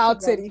It's the just cow like-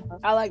 titty.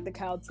 I like the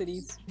cow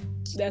titties.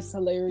 That's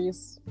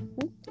hilarious.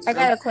 I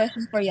got a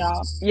question for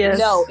y'all. Yes.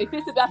 No, if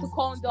it's about the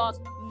corn dog,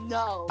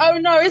 no. Oh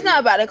no, it's not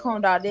about a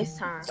corn dog this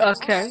time.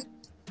 Okay.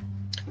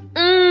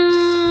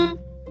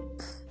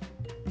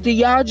 Do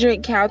y'all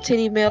drink cow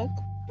titty milk?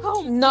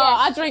 Oh, No, yes.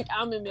 I drink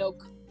almond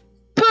milk.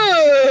 Boo!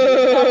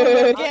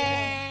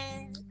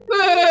 Okay. Boo!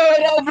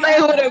 Don't play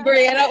with a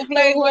bread. Don't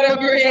play with a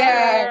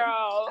bread.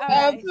 All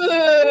right.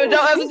 Boo!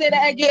 Don't ever say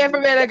that again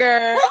from a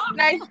girl.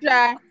 Nice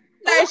try.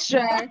 Nice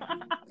try.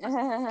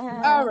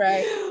 All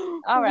right.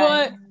 All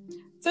right. But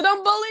to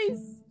them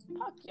bullies,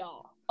 fuck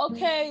y'all.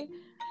 Okay.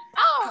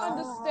 I don't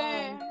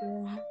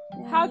understand.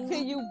 How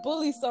can you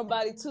bully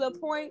somebody to the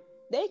point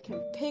they can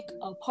pick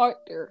apart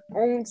their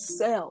own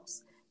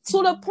selves?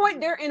 To the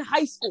point they're in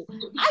high school.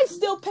 I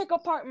still pick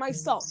apart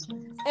myself.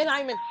 And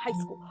I'm in high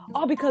school.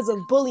 All because of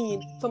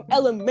bullying from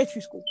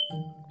elementary school.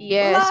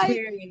 Yes. Like-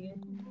 period.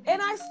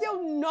 And I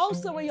still know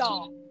some of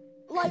y'all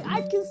like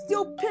I can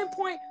still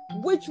pinpoint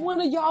which one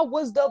of y'all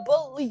was the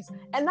bullies,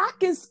 and I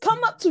can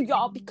come up to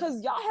y'all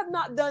because y'all have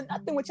not done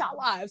nothing with y'all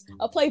lives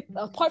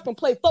apart from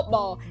play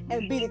football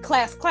and be the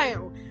class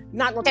clown.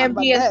 Not gonna talk And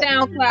about be a that.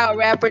 SoundCloud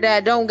rapper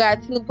that don't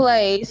got 2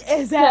 plays.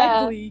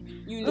 Exactly.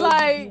 You know,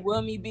 Like- you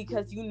want me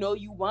because you know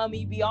you want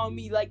me, be on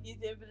me like this.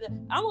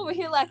 I'm over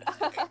here like,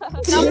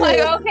 I'm like,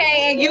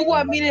 okay, and you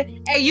want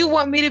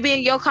me to be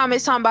in your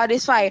comments talking about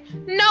this fight?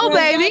 No,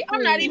 baby,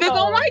 I'm not Exactly, even no.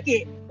 gonna like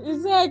it.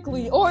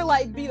 Exactly. Or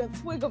like be the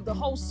twig of the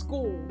whole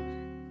school.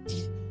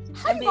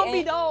 How you gonna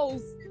be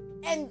those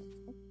and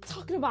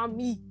talking about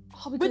me?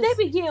 but they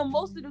be getting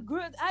most of the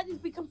goods. I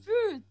just be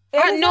confused.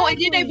 I know, and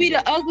then they be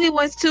the ugly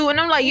ones too, and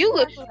I'm like,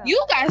 you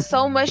got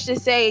so much to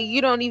say,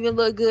 you don't even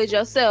look good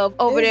yourself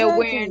over there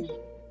wearing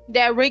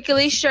that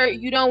wrinkly shirt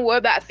you don't wear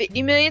about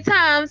 50 million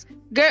times.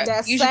 Girl,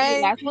 you should be the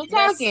last one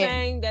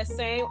talking. That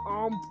same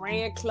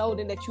brand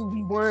clothing that you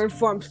be wearing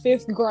from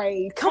 5th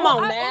grade. Come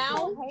on I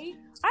now.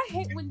 I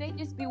hate when they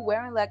just be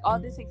wearing like all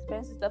this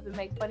expensive stuff and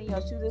make fun of your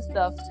shoes and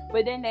stuff,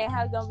 but then they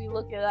have them be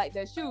looking like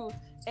their shoes,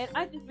 and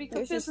I just be It's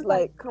confused. just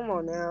like, come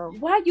on now.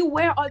 Why you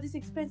wear all this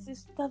expensive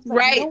stuff? Like,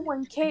 Right. No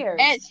one cares.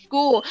 At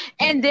school.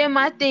 And then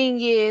my thing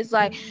is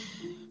like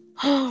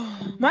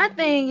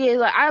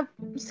I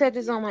said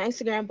this on my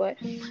Instagram, but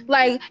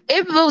like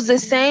if it was the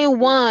same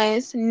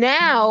ones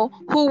now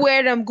who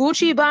wear them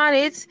Gucci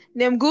bonnets,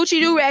 them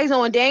Gucci do-rags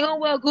on, dang on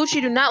well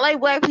Gucci do not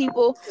like black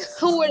people,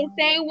 who were the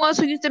same ones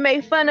who used to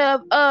make fun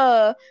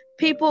of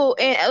people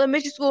in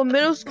elementary school,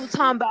 middle school,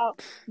 talking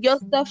about your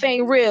stuff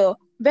ain't real.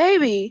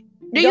 Baby,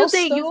 do you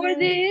think yours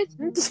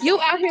is? You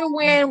out here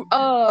wearing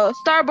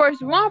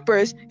Starburst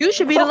rompers. You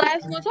should be the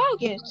last one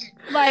talking.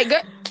 Like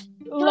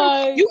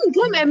you can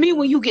come at me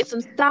when you get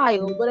some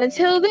style, but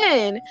until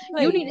then,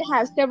 you need to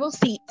have several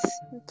seats.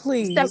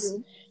 Please.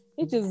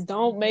 It just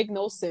don't make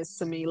no sense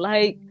to me.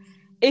 Like,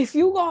 if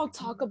you gonna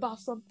talk about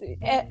something,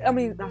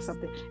 not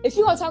something. If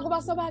you gonna talk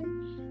about somebody,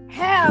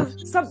 have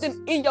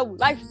something in your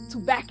life to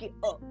back it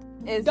up.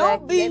 Exactly.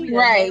 Don't be the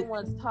right. main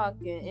ones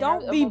talking.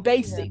 Don't be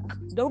basic.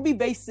 Don't be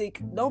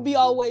basic. Don't be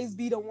always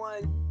be the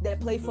one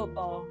that play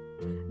football.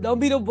 Don't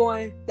be the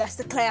one that's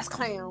the class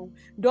clown.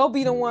 Don't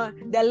be the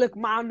one that look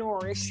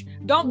malnourished.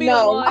 Don't be the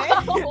one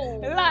like.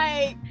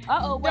 Wait,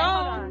 hold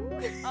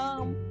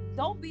on.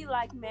 Don't be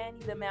like Manny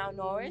the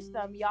malnourished.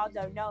 Y'all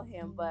don't know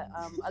him, but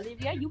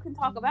Olivia, you can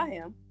talk about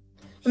him.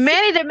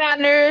 Manny the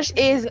malnourished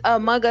is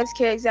Among Us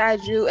character I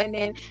drew, and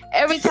then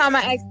every time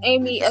I ask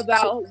Amy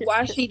about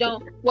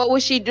what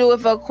would she do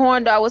if a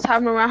corn dog was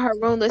hopping around her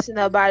room listening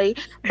to nobody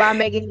by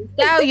Megan Thee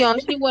Stallion,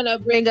 she wanna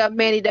bring up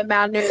Manny the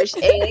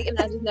malnourished egg, and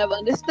I just never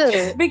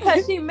understood.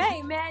 Because she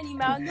made Manny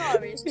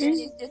malnourished, and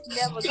it's just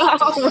never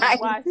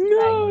why she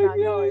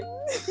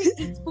malnourished. She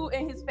eats food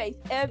in his face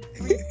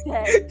every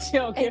day. She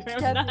don't give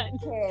him none.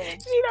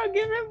 She don't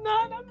give him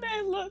none. That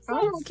man looks so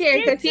I don't care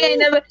because he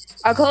ain't never.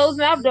 A closed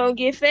mouth don't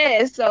get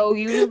fed, so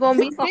you just gonna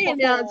be sitting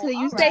there until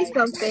you say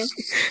something.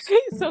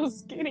 He's so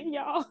skinny,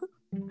 y'all.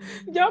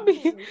 Y'all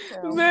be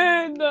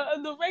man.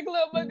 The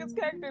regular Among Us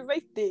characters, they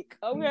thick.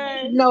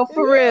 Okay. No,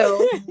 for real.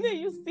 Then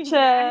you see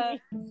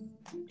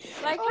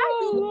Like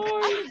Lord.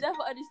 I just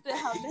never understood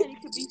how Manny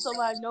could be so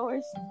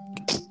malnourished.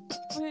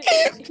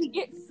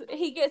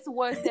 He gets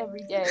worse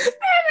every day.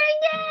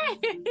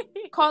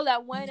 Call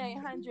that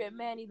 1-800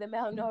 Manny the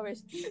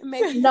malnourished.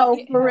 No,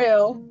 for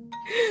real.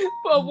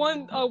 But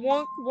one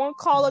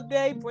call a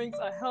day brings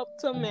a help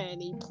to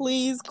Manny.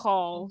 Please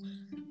call.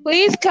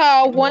 Please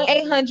call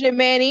 1-800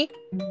 Manny.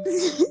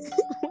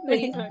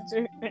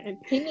 1-800 Manny.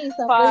 He needs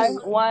some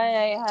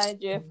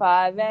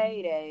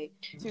 1-800-588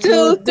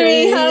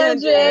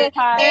 2300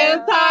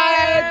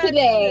 Empire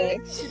today.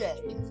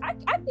 I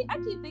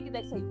keep thinking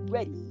they say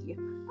ready.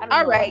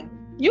 All right,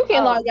 you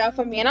can log out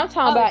for me, and I'm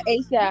talking about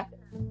ASAP.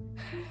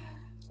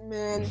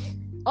 Man,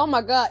 oh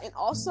my God! And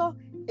also,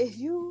 if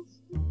you're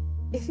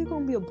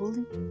gonna be a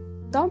bully,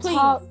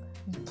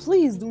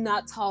 please do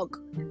not talk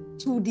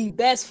to the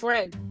best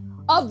friend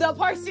of the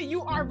person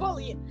you are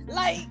bullying.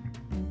 Like,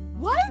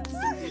 what?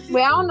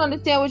 Wait, I don't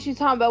understand what you're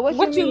talking about.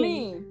 What you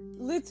mean?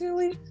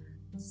 Literally.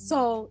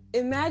 So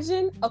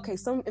imagine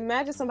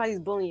somebody's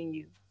bullying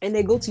you, and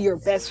they go to your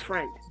best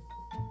friend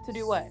to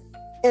do what?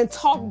 And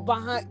talk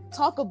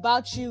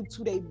about you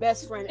to their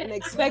best friend and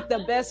expect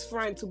the best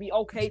friend to be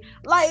okay.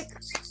 Like,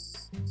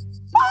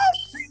 what?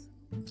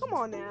 Come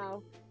on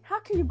now. How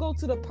can you go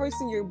to the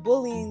person you're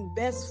bullying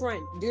best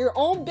friend, your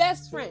own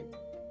best friend,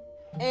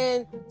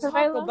 and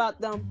talk about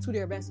them to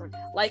their best friend?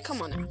 Like,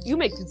 come on now. You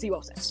make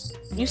zero sense.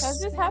 Has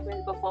this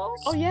happened before?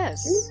 Oh,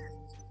 yes.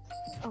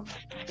 Oh.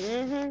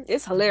 Mm-hmm.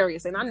 It's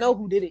hilarious, and I know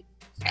who did it.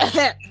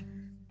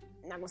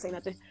 Not gonna say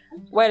nothing.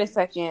 Wait a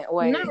second.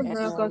 Wait. No, I'm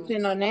not gonna say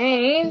no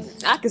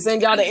names. I can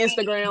send y'all the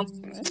Instagram.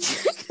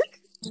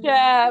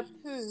 Yeah.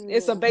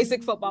 It's a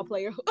basic football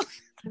player.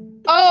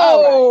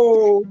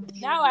 Oh. Right.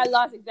 Now I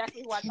lost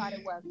exactly who I thought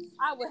it was.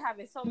 I was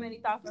having so many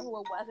thoughts on who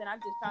it was, and I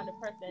just found a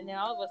person, and then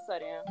all of a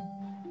sudden,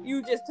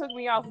 you just took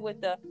me off with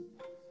the.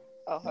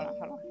 Oh, hold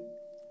on.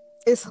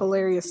 It's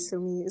hilarious to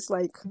me. It's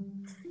like,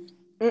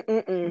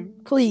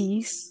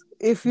 Please,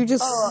 if you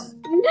just.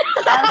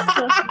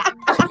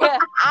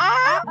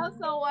 I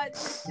also want to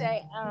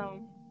say,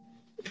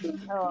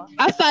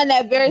 I find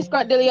that very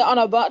scrundilia on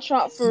a butt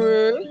trump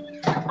for real.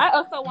 I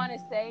also want to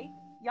say,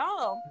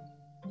 y'all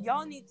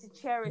need to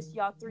cherish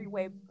y'all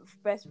three-way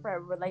best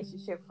friend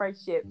relationship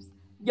friendships.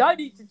 Y'all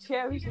need to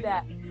cherish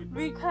that,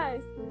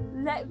 because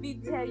let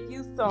me tell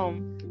you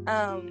some.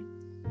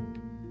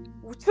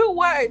 2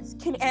 words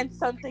can end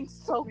something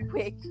so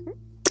quick.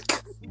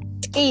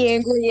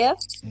 Angry,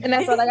 and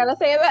that's all I gotta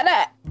say about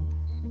that.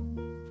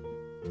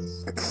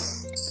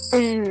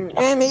 And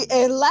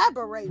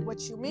elaborate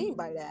what you mean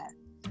by that.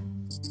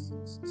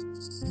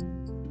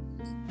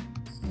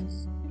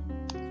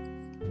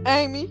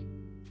 Amy,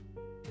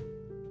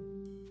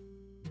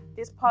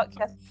 This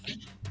podcast,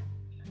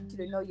 you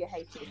to know you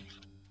hate it.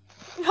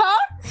 huh?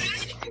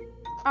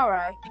 All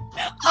right,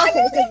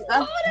 Okay,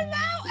 What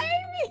about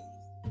Amy?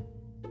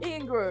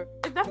 Ingrid.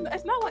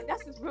 It's not like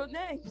that's his real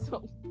name.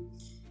 So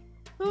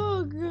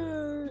Oh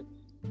god,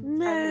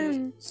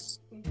 man.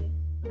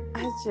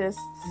 I just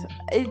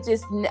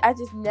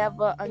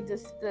never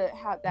understood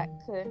how that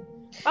could.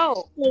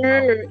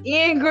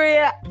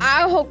 Ingrid,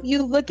 I hope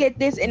you look at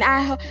this, and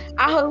I hope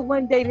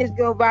one day this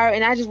go viral.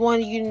 And I just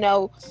wanted you to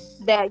know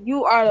that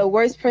you are the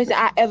worst person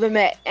I ever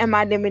met in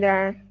my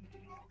Demidern.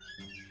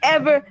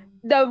 Ever,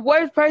 the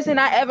worst person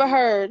I ever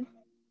heard.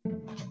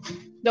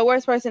 The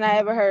worst person I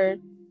ever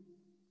heard.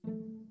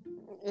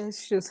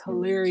 It's just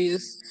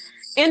hilarious.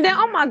 And then,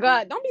 oh my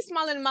god, don't be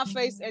smiling in my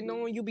face and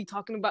knowing you be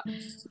talking about.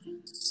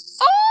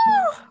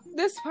 Oh,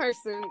 this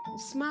person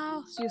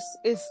smile just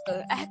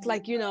act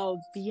like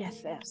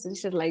BFFs and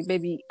shit. Like,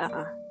 baby,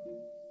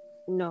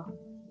 no,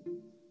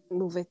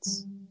 move it.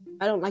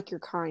 I don't like your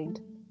kind.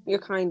 Your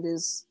kind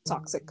is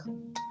toxic.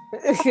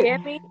 Hear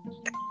me?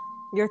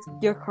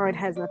 Your kind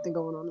has nothing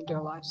going on in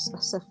their lives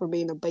except for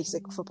being a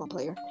basic football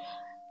player.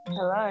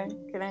 Hello?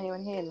 Can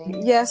anyone hear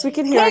me? Yes, we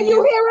can hear Can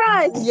you hear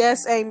us?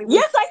 Yes, Amy.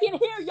 Yes, I can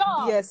hear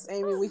y'all. Yes,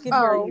 Amy, we can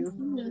hear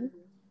you.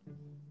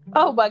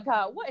 Oh my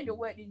god, what in the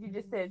world did you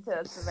just say to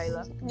us,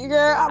 Savela?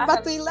 Girl, I'm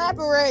about to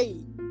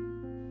elaborate.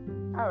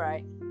 All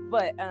right,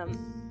 but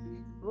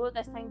what was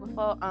I saying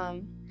before?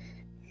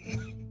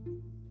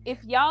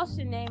 If y'all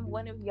should name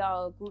one of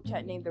y'all group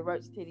chat name the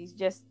Roach Titties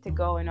just to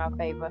go in our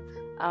favor,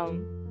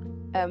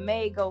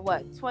 May go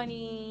what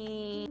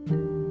 20?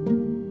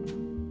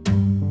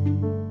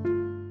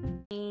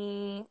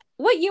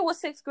 What year was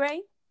 6th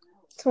grade?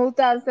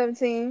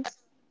 2017.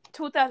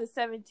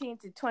 2017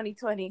 to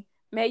 2020.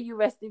 May you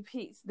rest in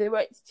peace. The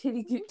Roach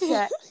Titty group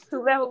chat.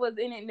 Whoever was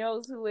in it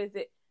knows who is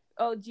it.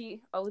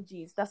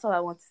 OGs. That's all I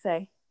want to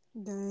say.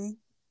 Dang.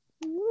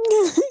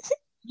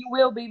 You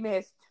will be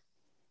missed.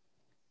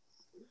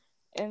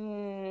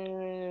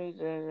 And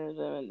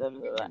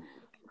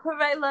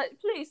Corella,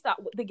 please stop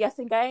with the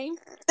guessing game.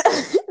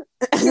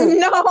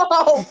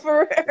 No,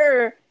 for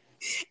her.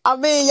 I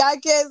mean, y'all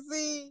can't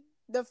see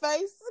the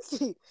face.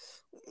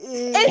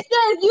 It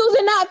says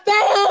user not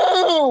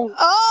found.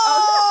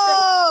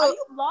 Oh, Are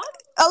you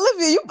blocked?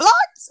 Olivia, you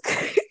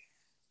blocked?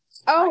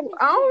 Oh,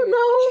 I don't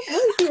know.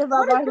 Let me see if I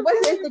got it.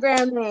 What's your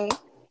Instagram name?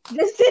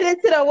 Just send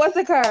it to the what's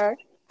a car.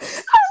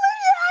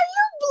 Olivia, are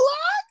you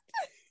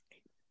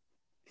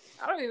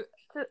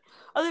blocked?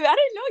 Olivia, I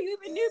didn't know you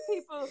even knew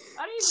people.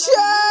 I didn't even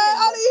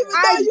I didn't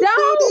even know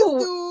you knew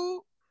this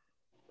dude.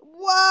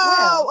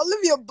 Wow, Well,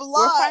 Olivia We're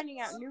blocked. finding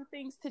out new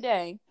things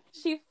today.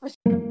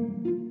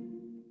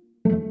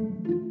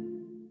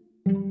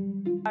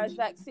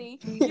 Vaccine.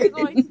 You're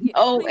going to get.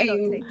 Oh, please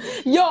don't Amy.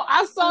 take it. Yo,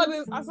 I saw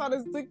this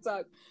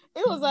TikTok.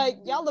 It was like,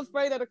 y'all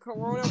afraid of the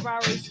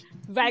coronavirus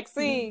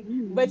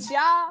vaccine, but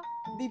y'all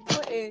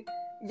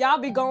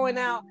be going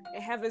out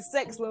and having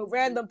sex with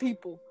random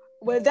people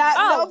without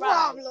no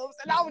problems.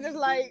 And I was just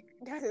like,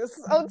 that is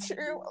so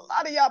true. A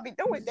lot of y'all be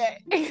doing that.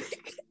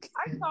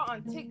 I saw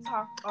on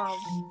TikTok,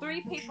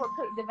 3 people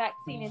took the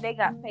vaccine and they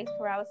got face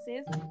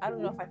paralysis. I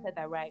don't know if I said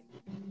that right.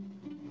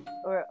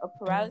 Or a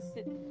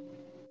paralysis.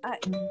 Y'all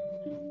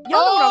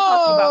know what I'm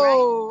talking about, right?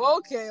 Oh,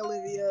 okay,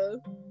 Olivia.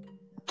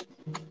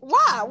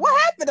 Why? What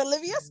happened,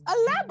 Olivia?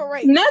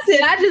 Elaborate. Nothing.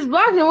 I just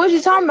blocked it. What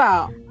you talking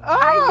about?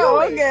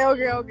 Oh,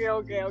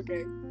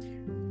 okay.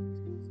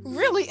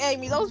 Really,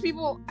 Amy? Those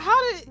people? How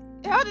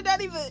did that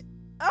even?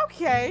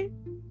 Okay.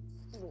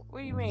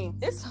 What do you mean?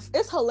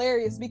 It's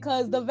hilarious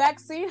because the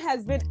vaccine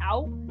has been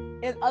out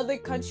in other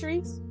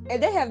countries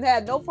and they have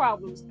had no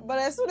problems. But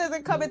as soon as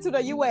it comes into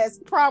the U.S.,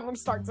 problems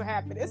start to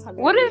happen. It's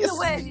hilarious. What is the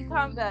way you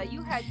talking about?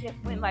 You had just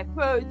went like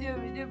for a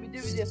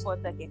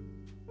second.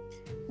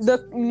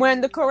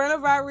 When the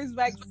coronavirus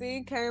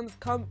vaccine came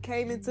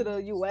into the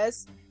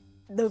U.S.,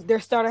 they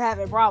started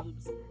having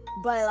problems.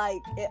 But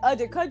like in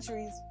other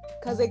countries,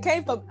 because it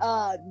came from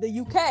the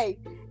U.K.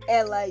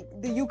 and like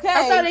the UK,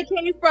 I thought it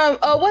came from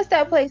what's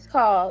that place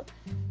called?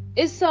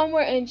 It's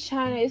somewhere in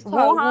China. It's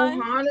called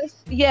Wuhan.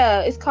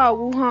 Yeah, it's called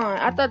Wuhan.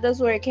 I thought that's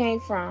where it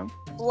came from.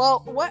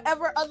 Well,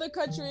 whatever other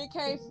country it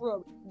came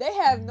from, they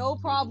have no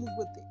problems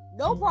with it.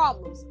 No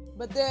problems.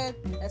 But then,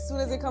 as soon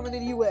as it comes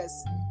into the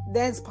U.S.,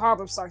 then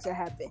problems start to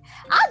happen.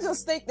 I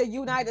just think the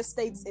United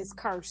States is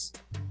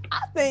cursed. I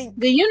think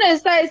the United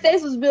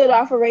States was built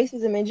off of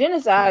racism and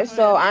genocide.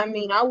 So I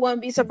mean, I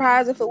wouldn't be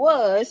surprised if it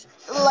was.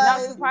 Not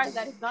surprised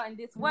that it's not in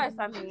this West.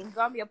 I mean,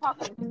 zombie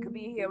apocalypse could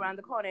be here around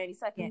the corner any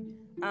second.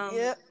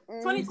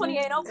 2020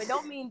 ain't over.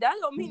 Don't mean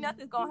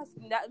nothing's gonna.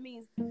 That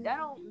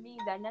don't mean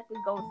that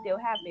nothing's gonna still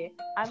happen.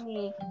 I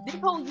mean, this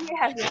whole year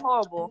has been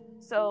horrible.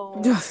 So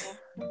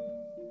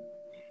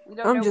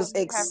I'm just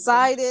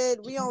excited.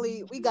 We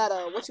got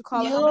what you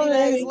call it? How many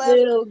days left?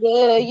 Feel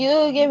good.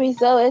 You get me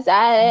so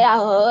excited. Are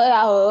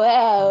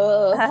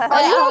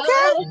you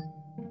okay?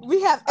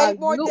 We have 8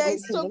 more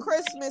days till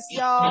Christmas,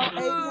 y'all.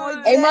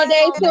 8 more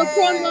days till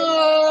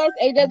Christmas.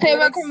 8 days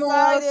till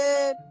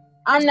Christmas.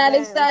 I'm not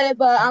excited,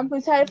 but I'm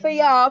excited for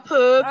y'all.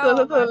 Oh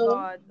my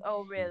God.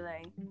 Oh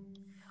really?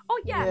 Oh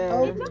yeah.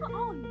 Did y'all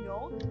all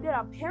know that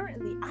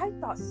apparently I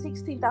thought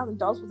 $16,000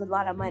 was a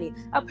lot of money.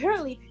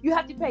 Apparently you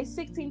have to pay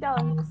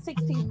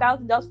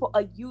 $16,000 for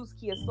a used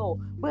Kia Soul,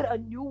 but a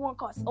new one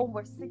costs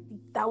over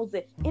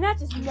 $60,000. And I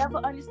just never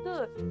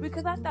understood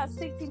because I thought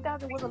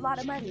 $16,000 was a lot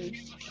of money.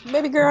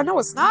 Baby girl, no,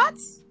 it's not.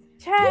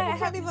 People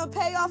can't even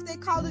pay off their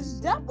college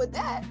debt with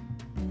that.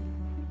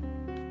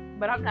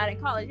 But I'm not in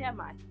college, am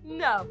I?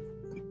 No.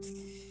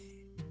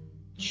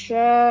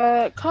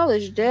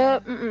 College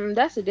debt.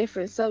 That's a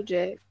different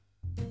subject.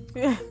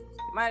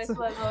 Might as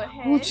well go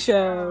ahead.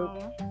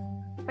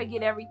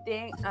 Forget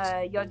everything.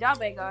 Your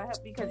job ain't gonna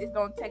help because it's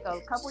gonna take a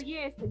couple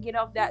years to get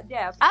off that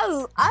debt.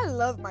 I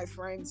love my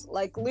friends.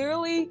 Like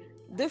literally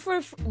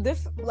different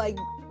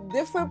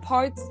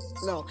parts.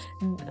 No,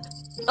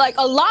 like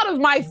a lot of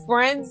my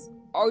friends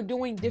are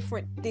doing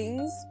different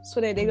things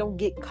so that they don't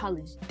get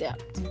college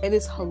debt. It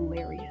is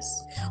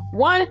hilarious.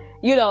 One,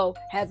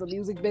 has a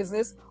music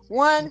business.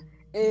 One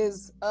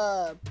is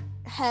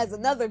has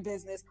another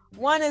business.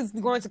 One is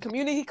going to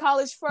community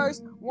college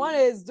first. One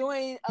is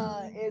doing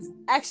is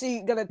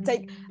actually gonna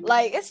take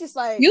it's just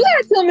like you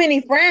got too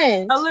many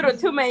friends. A little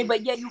too many,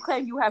 but yet you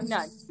claim you have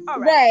none. All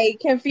right. Right,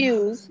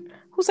 confused.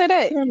 Who said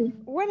that?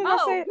 Where did I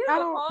say it?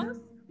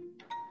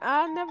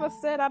 I never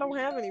said I don't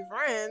have any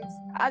friends.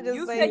 I just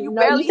you say said you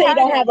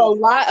don't have a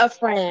lot of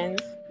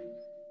friends.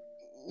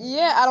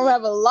 Yeah, I don't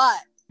have a lot.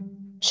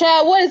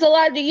 Child, what is a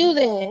lot to you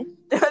then?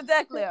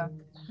 Exactly.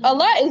 A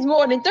lot is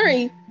more than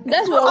 3.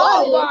 That's what.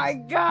 Oh my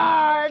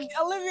God,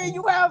 Olivia,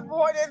 you have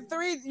more than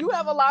 3. You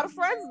have a lot of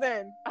friends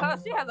then. Oh,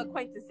 she has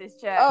acquaintances,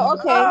 child. Oh,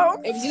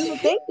 okay. If you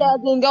think that,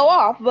 then go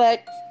off.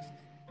 But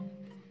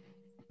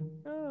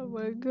oh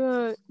my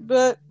God,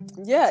 but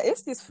yeah,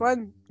 it's just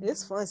fun.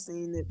 It's fun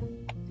seeing it.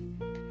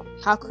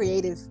 How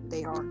creative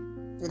they are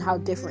and how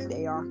different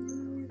they are.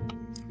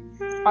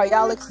 Are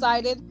y'all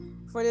excited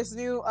for this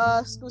new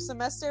school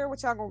semester?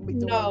 What y'all gonna be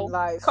doing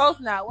live? Of course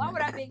not. Why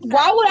would I be excited?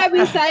 Why would I be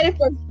excited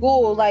for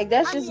school? Like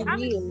that's weird.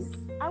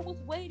 I was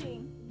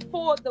waiting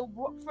for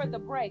the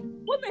break.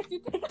 What makes you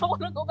think I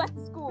want to go back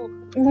to school?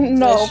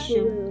 No.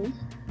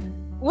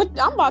 What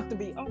I'm about to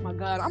be? Oh my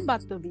God, I'm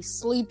about to be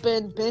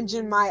sleeping,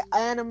 binging my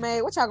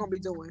anime. What y'all gonna be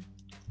doing?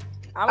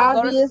 I'm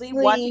gonna go to sleep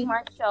watching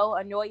my show,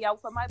 annoy y'all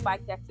for my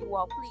bike that you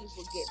all please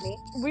will get me.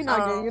 We're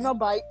not getting you no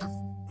bike.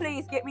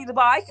 Please get me the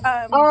bike.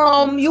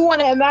 You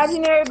want an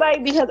imaginary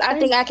bike? Because I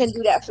think I can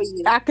do that for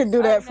you. I can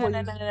do that for you.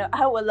 No.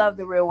 I would love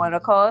the real one,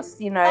 of course.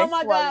 Oh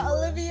my God,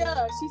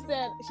 Olivia. She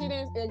said she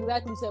didn't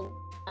exactly say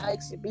I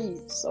should be.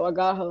 So I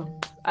got her.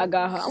 I'm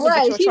gonna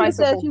get you a tricycle. She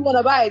said she want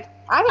a bike.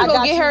 I can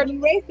go get her a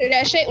racer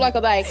that shaped like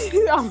a bike.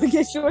 I'm gonna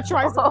get you a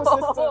tricycle,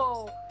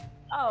 sister.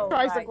 Oh,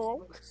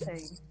 tricycle.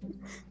 Right.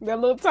 That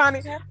little tiny.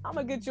 I'm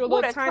gonna get you a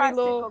little tiny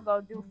little. What a tricycle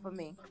go do for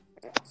me?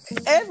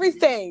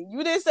 Everything.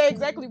 You didn't say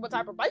exactly what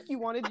type of bike you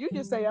wanted. You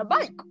just say a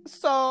bike.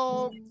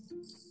 So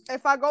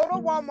if I go to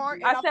Walmart,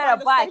 and I said a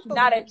bike,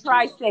 not a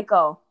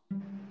tricycle.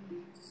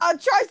 A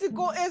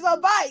tricycle is a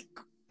bike.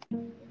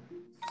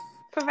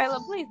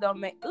 Pavela, please don't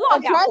make. A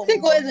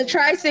tricycle is a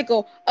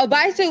tricycle. A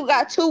bicycle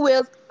got 2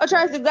 wheels. A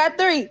tricycle got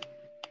 3.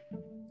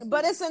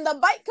 But it's in the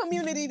bike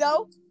community,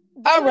 though.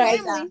 All right.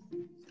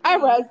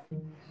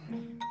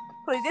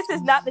 Please, this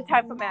is not the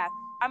time for math.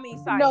 I mean,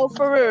 science. No,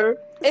 for real.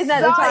 It's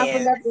not the time for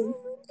nothing.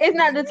 It's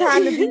not the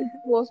time to be in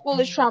school. School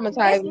is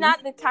traumatizing. It's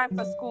not the time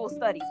for school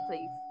studies,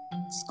 please.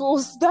 School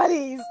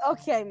studies.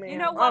 Okay, man. You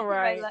know what,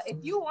 Pavela? If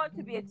you want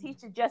to be a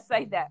teacher, just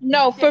say that.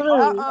 No, for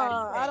real.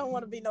 I don't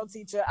want to be no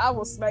teacher. I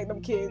will smack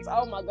them kids.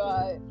 Oh, my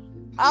God.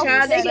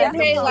 They get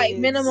paid like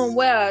minimum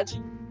wage.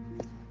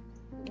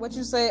 What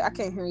you say? I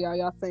can't hear y'all.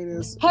 Y'all say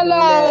this.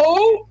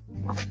 Hello?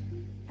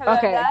 Hello,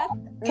 okay. Dad?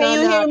 Can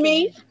you hear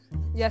me?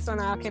 Yes or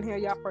no? I can hear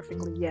y'all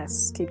perfectly.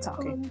 Yes. Keep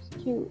talking. Oh,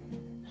 cute.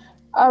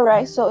 All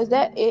right. So is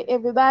that it,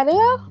 everybody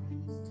else?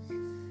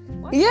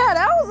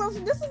 Yeah,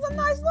 this is a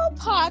nice little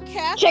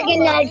podcast.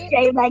 Chicken nuggets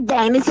shaped like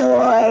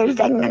dinosaurs.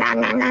 All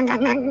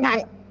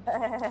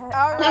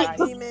right,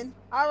 demon.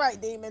 All right.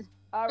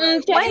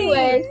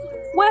 Anyways.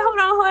 Wait, hold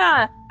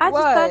on. I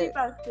just thought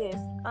about this.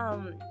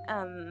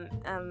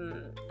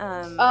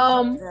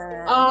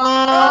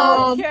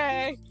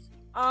 Okay.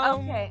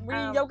 Okay.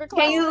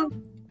 Can you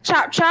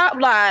chop?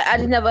 Like I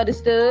just never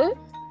understood.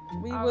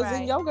 We All was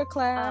right. in yoga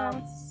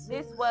class.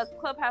 This was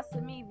Clubhouse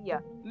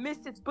Amelia,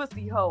 Mrs.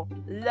 Bussyhole,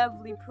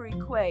 Lovely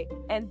Pre-Quay,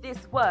 and this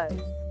was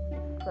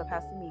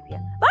Clubhouse Amelia.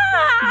 Bye!